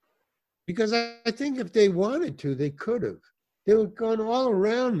me. Because I think if they wanted to, they could have. They were going all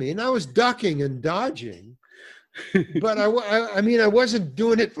around me, and I was ducking and dodging. But I mean, I wasn't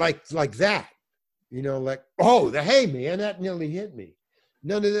doing it like that. Hey, man, that nearly hit me.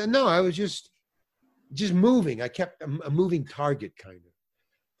 No, I was just moving. I kept a moving target, kind of.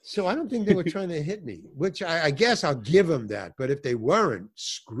 So I don't think they were trying to hit me, which I guess I'll give them that. But if they weren't,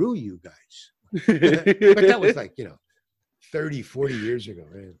 screw you guys. But that was 30, 40 years ago,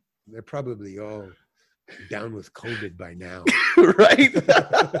 man. They're probably all down with COVID by now. Right?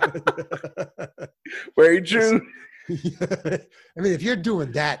 Very true. I mean, if you're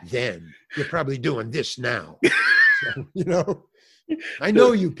doing that then, you're probably doing this now. So, I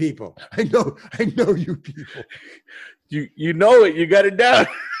know you people. I know you people. You know it. You got it down.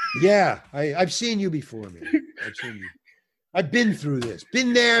 Yeah, I've seen you before, man. I've seen you. I've been through this.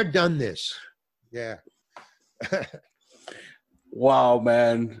 Been there, done this. Yeah. Wow,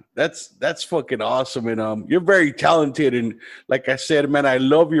 man, that's fucking awesome, and you're very talented, and like I said, man, I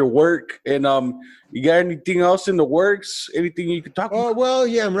love your work, and you got anything else in the works? Anything you could talk Oh, about? well,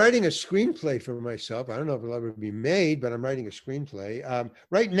 yeah, I'm writing a screenplay for myself. I don't know if it'll ever be made, but I'm writing a screenplay.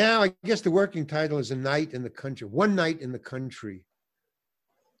 Right now, I guess the working title is A Night in the Country, One Night in the Country.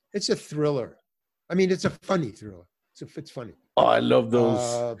 It's a thriller. I mean, it's a funny thriller. It's funny. Oh, I love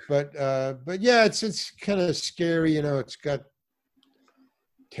those. But yeah, it's kind of scary. You know, it's got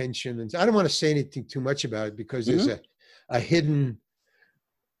tension, and I don't want to say anything too much about it because there's Mhm. a hidden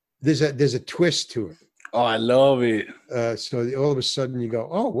there's a twist to it. Oh, I love it. So all of a sudden you go,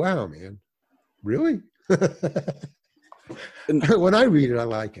 oh wow, man, really? And, When I read it, I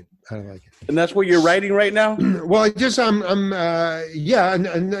like it. I like it. and that's what you're writing right now? Well,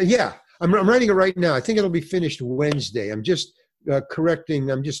 I'm writing it right now. I think it'll be finished Wednesday. I'm just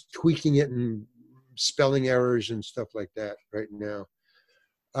correcting. I'm just tweaking it and spelling errors and stuff like that right now.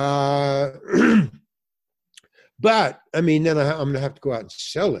 But I mean, then I'm going to have to go out and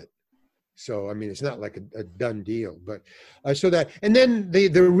sell it. So I mean, it's not like a done deal. But so that, and then the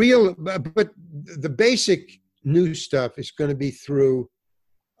real, but the basic new stuff is going to be through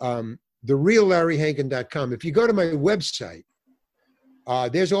thereallarryhankin.com. If you go to my website,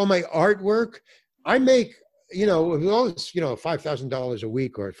 there's all my artwork. I make, with all this, $5,000 a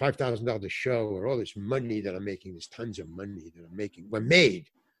week or $5,000 a show or all this money that I'm making. There's tons of money that I'm making. Well, made.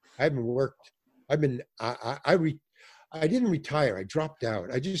 I haven't worked. I didn't retire. I dropped out.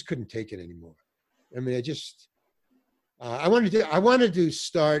 I just couldn't take it anymore. I mean, I wanted to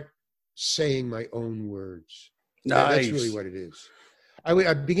start saying my own words. That's really Nice. what it is.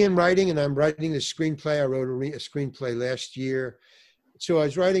 I began writing, and I'm writing the screenplay. I wrote a screenplay last year. So I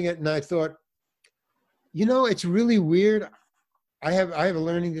was writing it, and I thought, it's really weird. I have a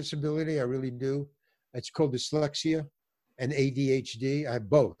learning disability. I really do. It's called dyslexia and ADHD. I have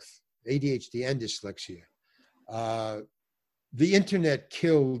both, ADHD and dyslexia. The internet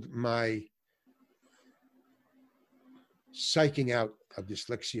killed my psyching out of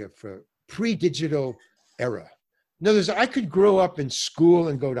dyslexia for pre-digital era. In other words, I could grow up in school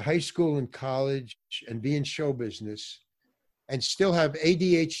and go to high school and college and be in show business and still have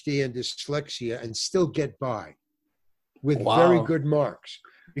ADHD and dyslexia and still get by with very Wow. good marks.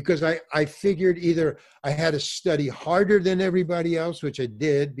 Because I figured either I had to study harder than everybody else, which I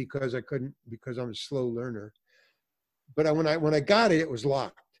did because I'm a slow learner. But when I got it, it was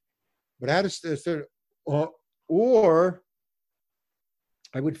locked. But I had to, or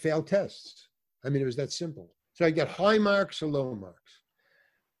I would fail tests. I mean, it was that simple. So I get high marks or low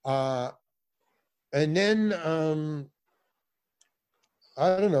marks. And then,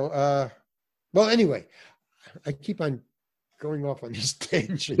 I don't know. Well, anyway, I keep on going off on these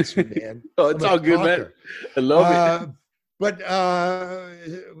tangents, man. Oh, it's all good, man. I love it. But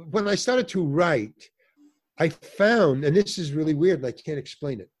when I started to write, I found, and this is really weird and I can't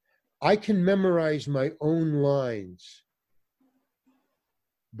explain it, I can memorize my own lines,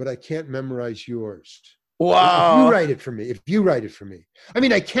 but I can't memorize yours. Wow. If you write it for me. I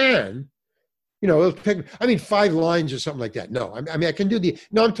mean, I can, it'll take, 5 lines or something like that. No, I mean, I can do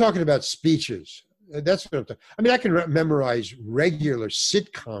I'm talking about speeches. That's what I'm talking. I mean, I can memorize regular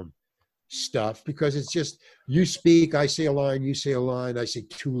sitcom stuff because it's just you speak, I say a line, you say a line, I say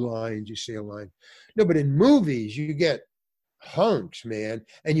 2 lines, you say a line. No, but in movies, you get hunks, man,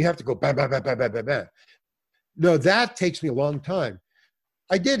 and you have to go bam, bam, bam, bam, bam, bam, bam. No, that takes me a long time.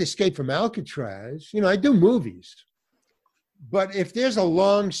 I did Escape from Alcatraz. I do movies, but if there's a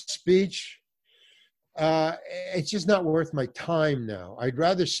long speech, it's just not worth my time now. I'd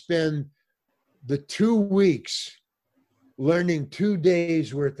rather spend the 2 weeks learning 2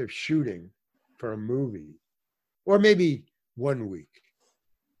 days worth of shooting for a movie, or maybe 1 week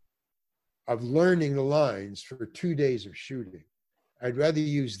of learning the lines for 2 days of shooting. I'd rather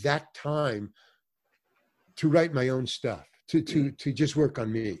use that time to write my own stuff, to just work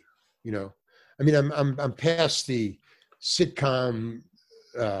on me. I mean, I'm past the sitcom.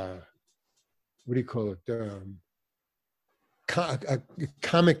 What do you call it?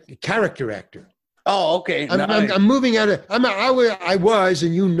 Comic character actor. Oh, okay. I'm moving out of. I was,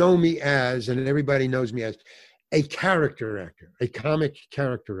 and you know me as, and everybody knows me as, a character actor, a comic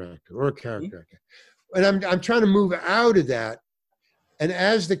character actor, or a character actor. And I'm trying to move out of that. And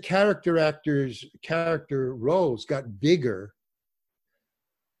as the character roles got bigger,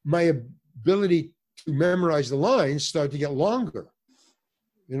 my ability to memorize the lines started to get longer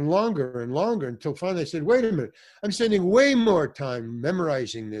and longer and longer until finally I said, wait a minute, I'm spending way more time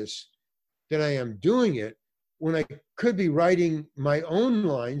memorizing this than I am doing it when I could be writing my own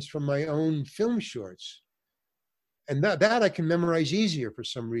lines from my own film shorts. and that I can memorize easier for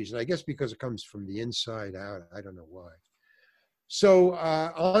some reason. I guess because it comes from the inside out. I don't know why. So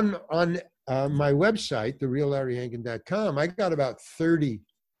on my website, thereallarryhankin.com, I got about 30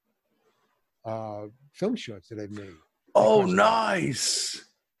 film shorts that I've made. Oh, nice.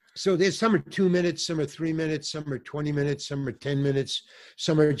 So there's some are 2 minutes, some are 3 minutes, some are 20 minutes, some are 10 minutes,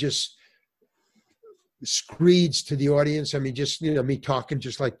 some are just screeds to the audience. I mean, just, me talking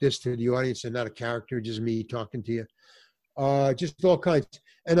just like this to the audience and not a character, just me talking to you. Just all kinds.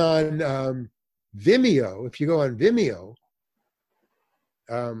 And on Vimeo, if you go on Vimeo,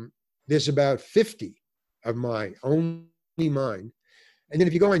 there's about 50 of only mine. And then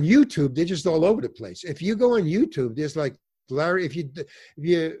if you go on YouTube, they're just all over the place. If you go on YouTube, there's like Larry, if you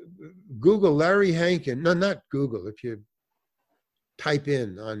Google Larry Hankin, no, not Google, if you type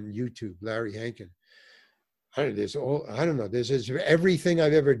in on YouTube, Larry Hankin, there's everything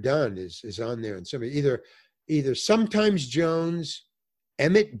I've ever done is on there. And somebody either Sometimes Jones,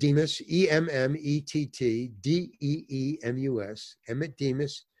 Emmett Demus, EMMETT, Emmett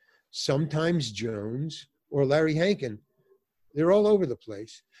Demus, Sometimes Jones, or Larry Hankin. They're all over the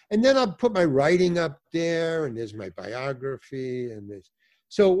place. And then I'll put my writing up there, and there's my biography, and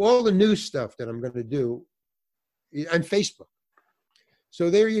so all the new stuff that I'm going to do on Facebook. So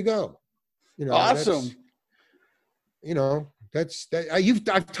there you go. Awesome.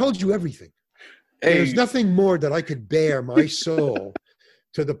 I've told you everything. Hey. There's nothing more that I could bear my soul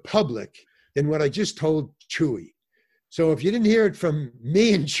to the public than what I just told Chewy. So if you didn't hear it from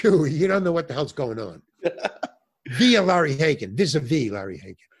me and Chewy, you don't know what the hell's going on. Via Larry Hankin, vis-a-vis Larry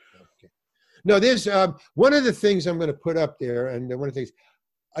Hankin. Okay. No, there's one of the things I'm going to put up there, and one of the things,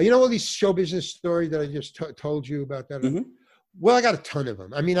 all these show business stories that I just told you about that? Mm-hmm. Well, I got a ton of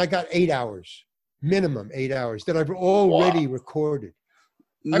them. I mean, I got 8 hours, minimum 8 hours that I've already recorded.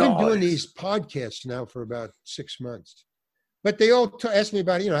 Nice. I've been doing these podcasts now for about 6 months. But they all ask me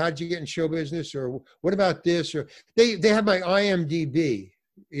about, how'd you get in show business, or what about this? Or they have my IMDb,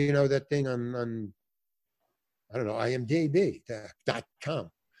 that thing on I don't know, imdb.com.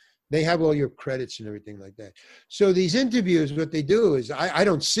 They have all your credits and everything like that. So these interviews, what they do is, I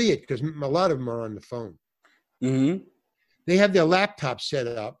don't see it because a lot of them are on the phone. Mm-hmm. They have their laptop set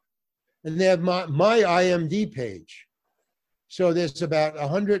up, and they have my IMDb page. So there's about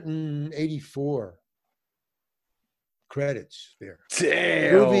 184 credits there.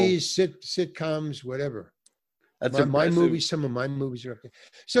 Damn. Movies, sitcoms, whatever. That's my movies, some of my movies are up there.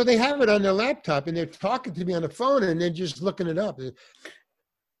 So they have it on their laptop, and they're talking to me on the phone, and they're just looking it up.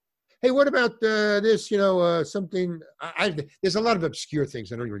 Hey, what about this? Something. There's a lot of obscure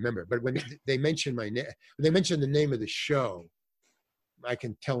things I don't even remember. But when they mention my name, when they mention the name of the show, I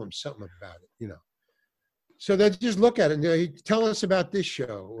can tell them something about it. So they just look at it and they tell us about this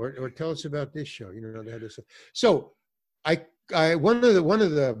show, or tell us about this show. They had this. So one of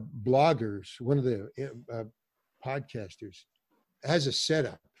the bloggers, one of the podcasters, has a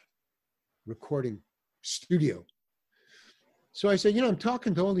setup recording studio. So I said, I'm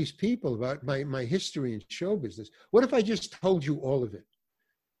talking to all these people about my history in show business. What if I just told you all of it?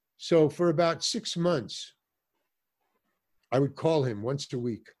 So for about 6 months, I would call him once a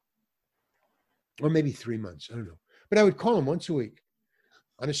week, or maybe 3 months, I don't know. But I would call him once a week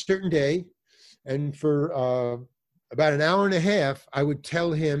on a certain day. And for about an hour and a half, I would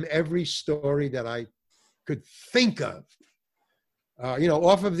tell him every story that I could think of,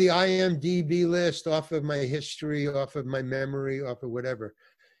 off of the IMDb list, off of my history, off of my memory, off of whatever.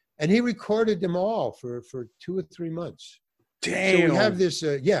 And he recorded them all for 2 or 3 months. Damn. So we have this,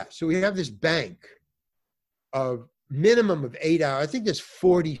 so we have this bank of minimum of 8 hours. I think there's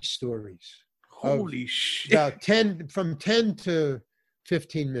 40 stories. Holy shit. About from 10 to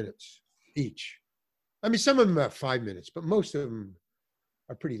 15 minutes each. I mean, some of them are 5 minutes, but most of them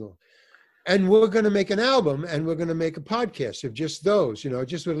are pretty long. And we're going to make an album, and we're going to make a podcast of just those,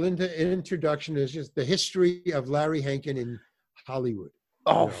 just with an introduction. Is just the history of Larry Hankin in Hollywood.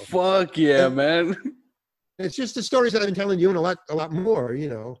 Oh, fuck yeah, man. It's just the stories that I've been telling you and a lot more,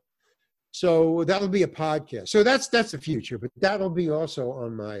 So that'll be a podcast. So that's the future, but that'll be also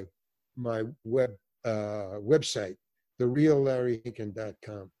on my website,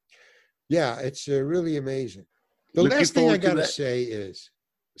 thereallarryhankin.com. Yeah, it's really amazing. The last thing I got to say is,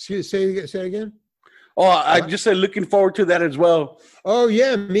 say again? Oh, I just said looking forward to that as well. Oh,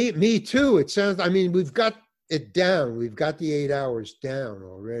 yeah, me too. It sounds, we've got it down. We've got the 8 hours down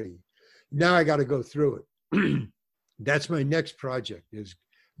already. Now I got to go through it. That's my next project, is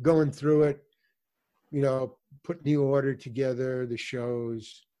going through it, putting the order together, the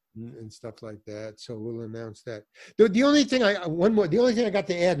shows and stuff like that. So we'll announce that. The only thing I got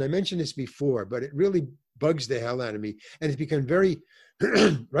to add, and I mentioned this before, but it really bugs the hell out of me. And it's become very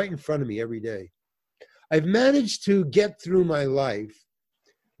right in front of me every day. I've managed to get through my life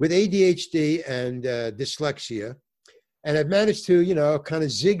with ADHD and dyslexia. And I've managed to, you know, kind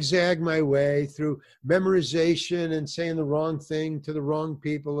of zigzag my way through memorization and saying the wrong thing to the wrong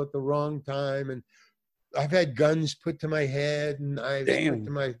people at the wrong time. And I've had guns put to my head and knives put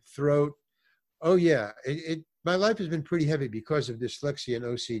to my throat. Oh, yeah. My life has been pretty heavy because of dyslexia and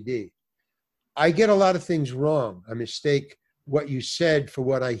OCD. I get a lot of things wrong. I mistake what you said for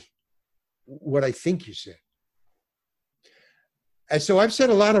what I think you said. And so I've said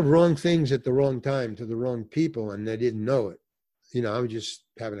a lot of wrong things at the wrong time to the wrong people, and they didn't know it. You know, I was just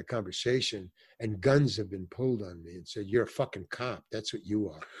having a conversation, and guns have been pulled on me and said, "You're a fucking cop. That's what you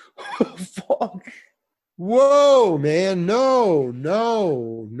are." Fuck. Whoa, man. No.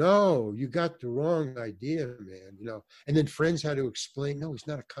 You got the wrong idea, man. You know, and then friends had to explain, no, he's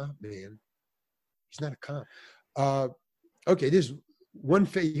not a cop, man. He's not a cop. Okay, there's one,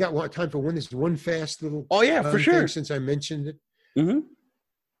 you got time for one? There's one fast little. Oh, yeah, for sure. Since I mentioned it. Mm-hmm.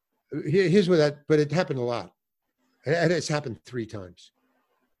 Here's what that, but it happened a lot. It's happened 3 times.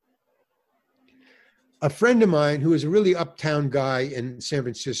 A friend of mine who was a really uptown guy in San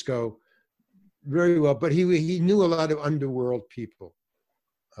Francisco, very well, but he knew a lot of underworld people.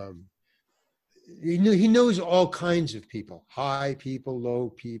 He knows all kinds of people, high people, low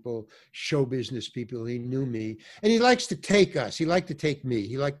people, show business people. He knew me, and he likes to take us. He liked to take me.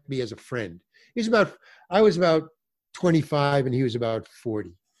 He liked me as a friend. I was about 25 and he was about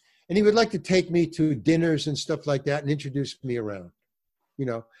 40. And he would like to take me to dinners and stuff like that and introduce me around, you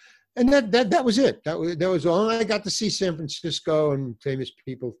know. And that was it. That was all. I got to see San Francisco and famous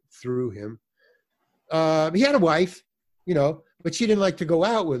people through him. He had a wife, you know, but she didn't like to go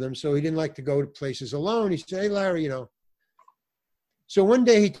out with him. So he didn't like to go to places alone. He said, "Hey, Larry, you know." So one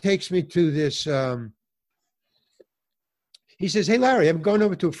day he takes me to this, he says, "Hey, Larry, I'm going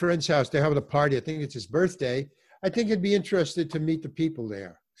over to a friend's house. They're having a party. I think it's his birthday. I think you'd be interested to meet the people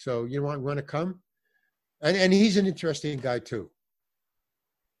there. So you want to come?" And he's an interesting guy too.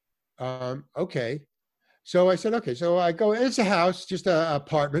 Okay. So I said, okay. So I go, it's a house, just an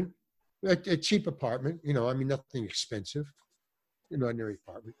apartment, a cheap apartment, you know, I mean, nothing expensive, an ordinary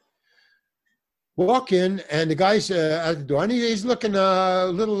apartment. Walk in and the guy's at the door and he's looking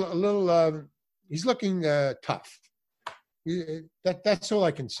he's looking tough. That's all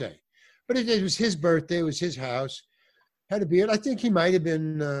I can say. But it was his birthday. It was his house. Had a beard. I think he might have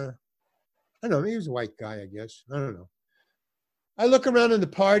been, I don't know. He was a white guy, I guess. I don't know. I look around in the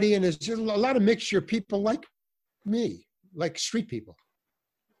party, and there's just a lot of mixture of people like me, like street people.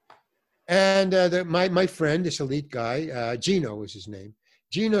 And my friend, this elite guy, Gino was his name.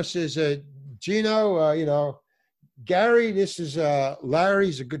 Gino says, "Gino, you know, Gary, this is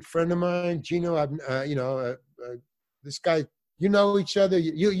Larry's a good friend of mine. Gino, you know, this guy, you know each other.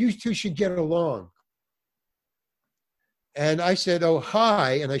 You two should get along." And I said, "Oh,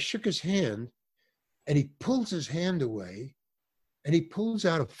 hi." And I shook his hand, and he pulls his hand away, and he pulls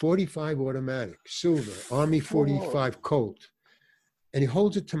out a .45 automatic, silver, Army 45 Colt, and he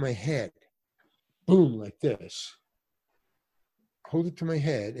holds it to my head, boom, like this. Hold it to my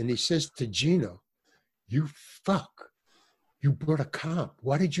head, and he says to Gino, "You fuck, you brought a cop.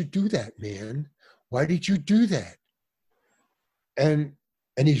 Why did you do that, man? Why did you do that?" And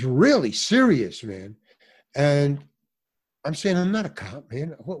he's really serious, man. And I'm saying, "I'm not a cop,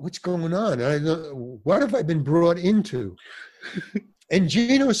 man. What's going on? What have I been brought into?" And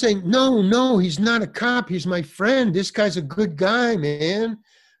Gino was saying, no, he's not a cop. He's my friend. This guy's a good guy, man.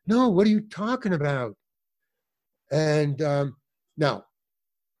 No, what are you talking about? And now,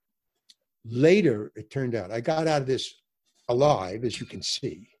 later, it turned out, I got out of this alive, as you can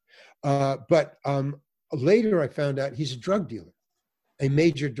see. But later, I found out he's a drug dealer, a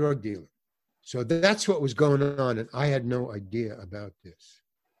major drug dealer. So that's what was going on, and I had no idea about this.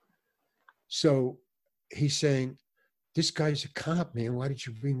 So he's saying, "This guy's a cop, man. Why did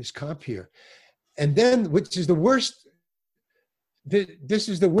you bring this cop here?" And then, which is the worst, this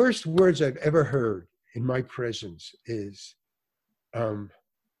is the worst words I've ever heard in my presence is,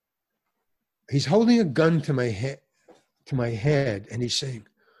 he's holding a gun to my head, and he's saying,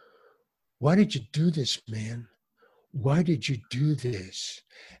 "Why did you do this, man? Why did you do this?"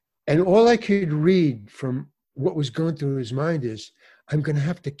 And all I could read from what was going through his mind is, "I'm going to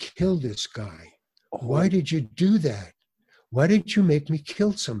have to kill this guy. Why did you do that? Why did you make me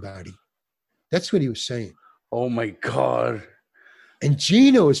kill somebody?" That's what he was saying. Oh my God. And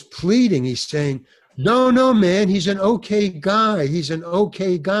Gino is pleading. He's saying, no, man, he's an okay guy. He's an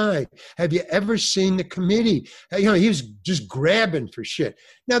okay guy. Have you ever seen the committee? You know, he was just grabbing for shit.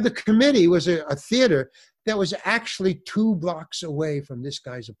 Now, the committee was a theater, that was actually 2 blocks away from this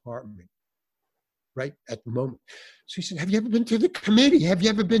guy's apartment, right at the moment. So he said, have you ever been to the committee? Have you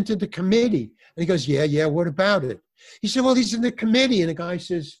ever been to the committee? And he goes, yeah, what about it? He said, well, he's in the committee. And the guy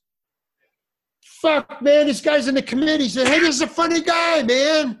says, fuck, man, this guy's in the committee. He said, hey, this is a funny guy,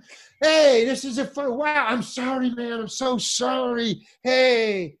 man. Hey, this is a fun, wow, I'm sorry, man. I'm so sorry.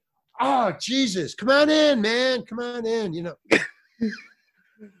 Hey, oh, Jesus, come on in, man. Come on in, you know.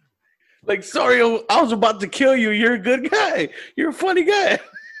 Like, sorry, I was about to kill you. You're a good guy. You're a funny guy.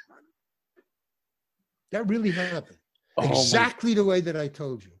 That really happened. Oh, exactly the way that I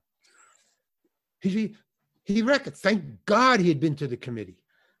told you. He reckoned, thank God he had been to the committee.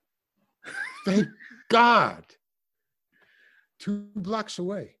 Thank God. 2 blocks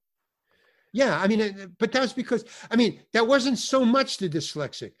away. Yeah, I mean, but that's because, I mean, that wasn't so much the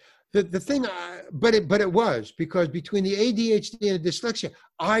dyslexic. The thing, but it was, because between the ADHD and the dyslexia,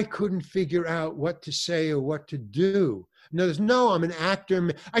 I couldn't figure out what to say or what to do. No, I'm an actor.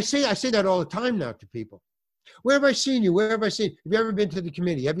 I say that all the time now to people. Where have I seen you? Where have I seen? Have you ever been to the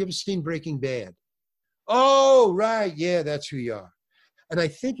committee? Have you ever seen Breaking Bad? Oh, right. Yeah, that's who you are. And I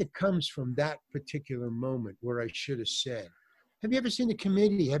think it comes from that particular moment where I should have said, have you ever seen the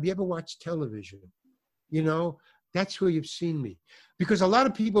committee? Have you ever watched television? You know, that's where you've seen me. Because a lot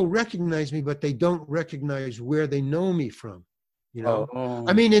of people recognize me, but they don't recognize where they know me from. You know,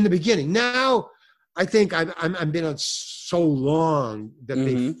 I mean, in the beginning. Now, I think I've been on so long that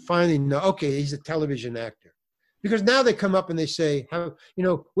they finally know, okay, he's a television actor. Because now they come up and they say, how, you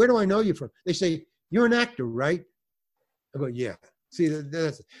know, where do I know you from? They say, you're an actor, right? I go, yeah. See,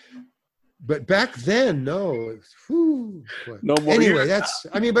 that's, but back then, no. Whew, no more. Anyway, that's,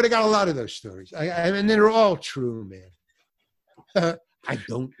 I mean, but I got a lot of those stories. And they're all true, man. I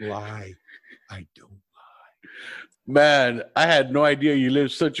don't lie. I don't. Man, I had no idea you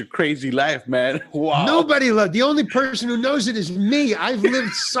lived such a crazy life, man. Wow. Nobody loved. The only person who knows it is me. I've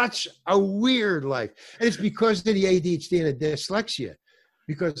lived such a weird life. And it's because of the ADHD and the dyslexia.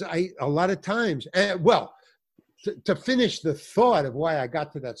 Because a lot of times, well, to finish the thought of why I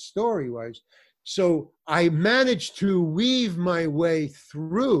got to that story was, so I managed to weave my way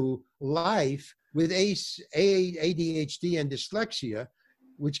through life with ADHD and dyslexia,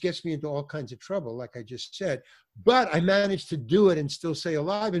 which gets me into all kinds of trouble, like I just said. But I managed to do it and still stay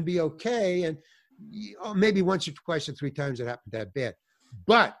alive and be okay. And maybe once or twice or 3 times it happened that bad.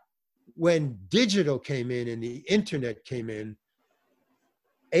 But when digital came in and the internet came in,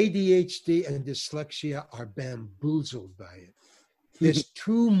 ADHD and dyslexia are bamboozled by it. There's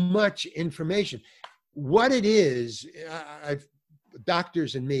too much information. What it is,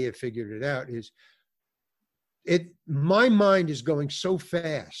 doctors and me have figured it out, is my mind is going so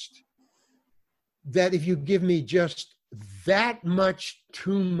fast that if you give me just that much,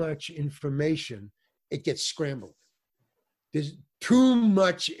 too much information, it gets scrambled. There's too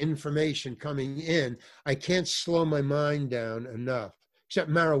much information coming in. I can't slow my mind down enough, except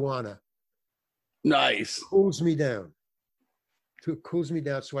marijuana. Nice. Cools me down. It cools me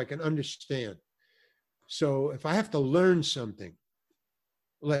down so I can understand. So if I have to learn something,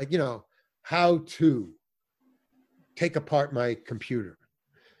 like, you know, how to take apart my computer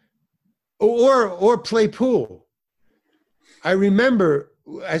or play pool. I remember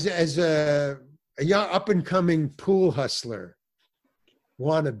as a young up and coming pool hustler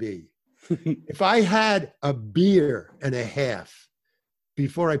wannabe, if I had a beer and a half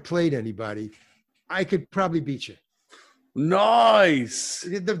before I played anybody, I could probably beat you. Nice.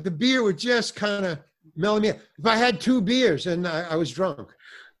 The beer would just kind of mellow me up. If I had 2 beers and I was drunk,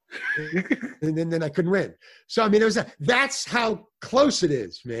 and then I couldn't win. So, I mean, that's how close it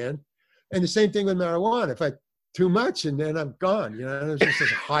is, man. And the same thing with marijuana. If I too much and then I'm gone, you know, it's just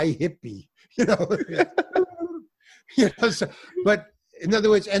this high hippie, you know. You know, so, but in other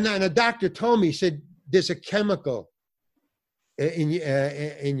words, and a doctor told me, he said, there's a chemical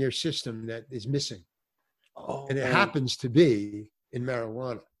in your system that is missing. Oh, and it happens to be in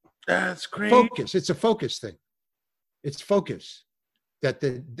marijuana. That's great. Focus. It's a focus thing. It's focus. That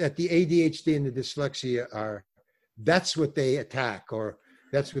the ADHD and the dyslexia are, that's what they attack, or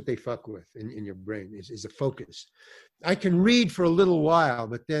that's what they fuck with in your brain is the focus. I can read for a little while,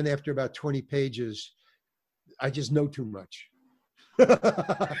 but then after about 20 pages, I just know too much.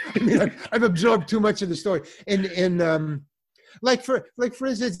 I mean, I've absorbed too much of the story. And like for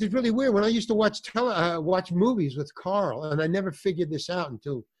instance, it's really weird. When I used to watch movies with Carl, and I never figured this out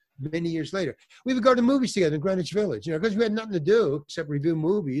until many years later, we would go to movies together in Greenwich Village, you know, because we had nothing to do except review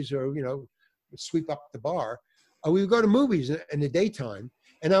movies or, you know, sweep up the bar. We would go to movies in the daytime,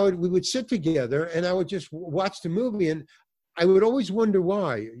 and we would sit together, and I would just watch the movie, and I would always wonder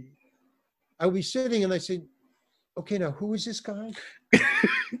why. I would be sitting and I said, okay, now who is this guy?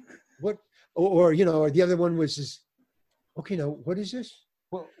 What? Or the other one was this, okay, now what is this?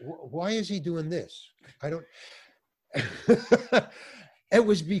 Well, why is he doing this? I don't. It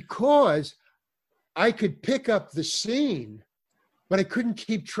was because I could pick up the scene, but I couldn't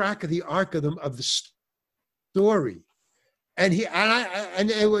keep track of the arc of the story. And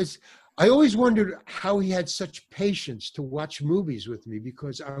I always wondered how he had such patience to watch movies with me,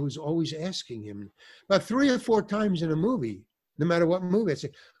 because I was always asking him about 3 or 4 times in a movie, no matter what movie. I'd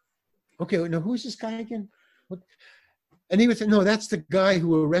say, okay, now who's this guy again? What? And he would say, no, that's the guy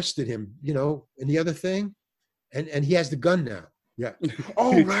who arrested him, in the other thing. And he has the gun now. Yeah.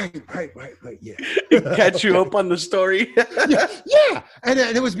 Oh, right. Yeah. Catch you up on the story. yeah. And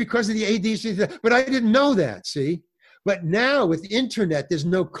it was because of the ADC. But I didn't know that, see? But now with the internet, there's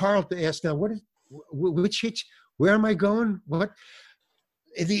no Carl to ask now, which hitch? Where am I going? What?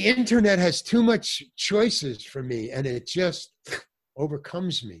 The internet has too much choices for me, and it just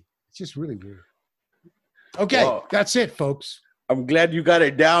overcomes me. It's just really weird. Okay, well, that's it, folks. I'm glad you got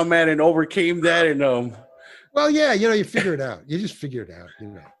it down, man, and overcame that. And well, yeah, you figure it out. You just figure it out.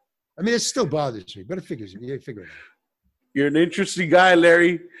 I mean, it still bothers me, but you figure it out. You're an interesting guy,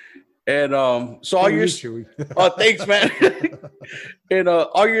 Larry. And so all your oh, thanks, man. And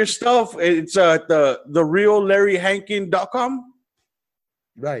all your stuff, it's at the reallarryhankin.com.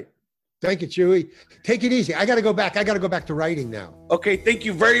 Right. Thank you, Chewy. Take it easy. I got to go back. I got to go back to writing now. Okay. Thank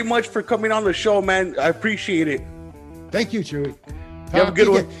you very much for coming on the show, man. I appreciate it. Thank you, Chewy. You have a good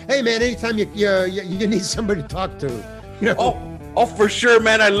one. Hey, man, anytime you need somebody to talk to. Oh, for sure,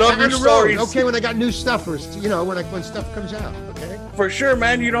 man. I love your stories. Okay, when I got new stuffers, when stuff comes out, okay? For sure,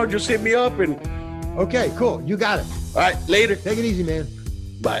 man. Just hit me up and... Okay, cool. You got it. All right, later. Take it easy, man.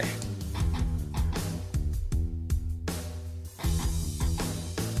 Bye.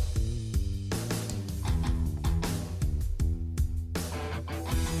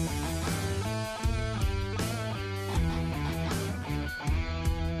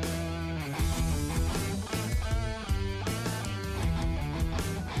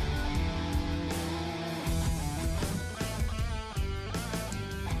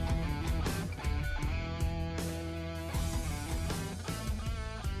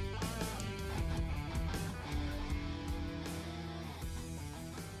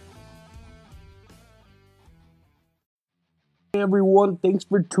 Hey everyone, thanks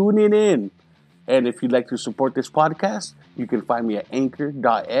for tuning in. And if you'd like to support this podcast, you can find me at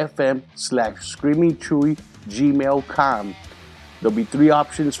anchor.fm/screamingchewy@gmail.com. There'll be 3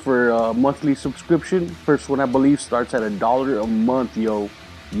 options for a monthly subscription. First one, I believe, starts at $1 a month, yo.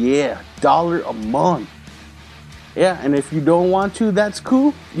 Yeah, $1 a month. Yeah, and if you don't want to, that's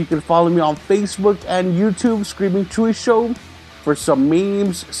cool. You can follow me on Facebook and YouTube, Screaming Chewy Show, for some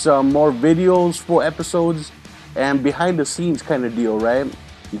memes, some more videos, full episodes, and behind the scenes kind of deal, right?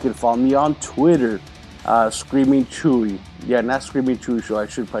 You can follow me on Twitter, Screaming Chewy. Yeah, not Screaming Chewy Show. I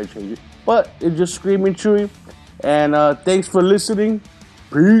should probably change it. But it's just Screaming Chewy. And thanks for listening.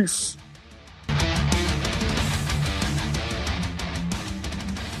 Peace.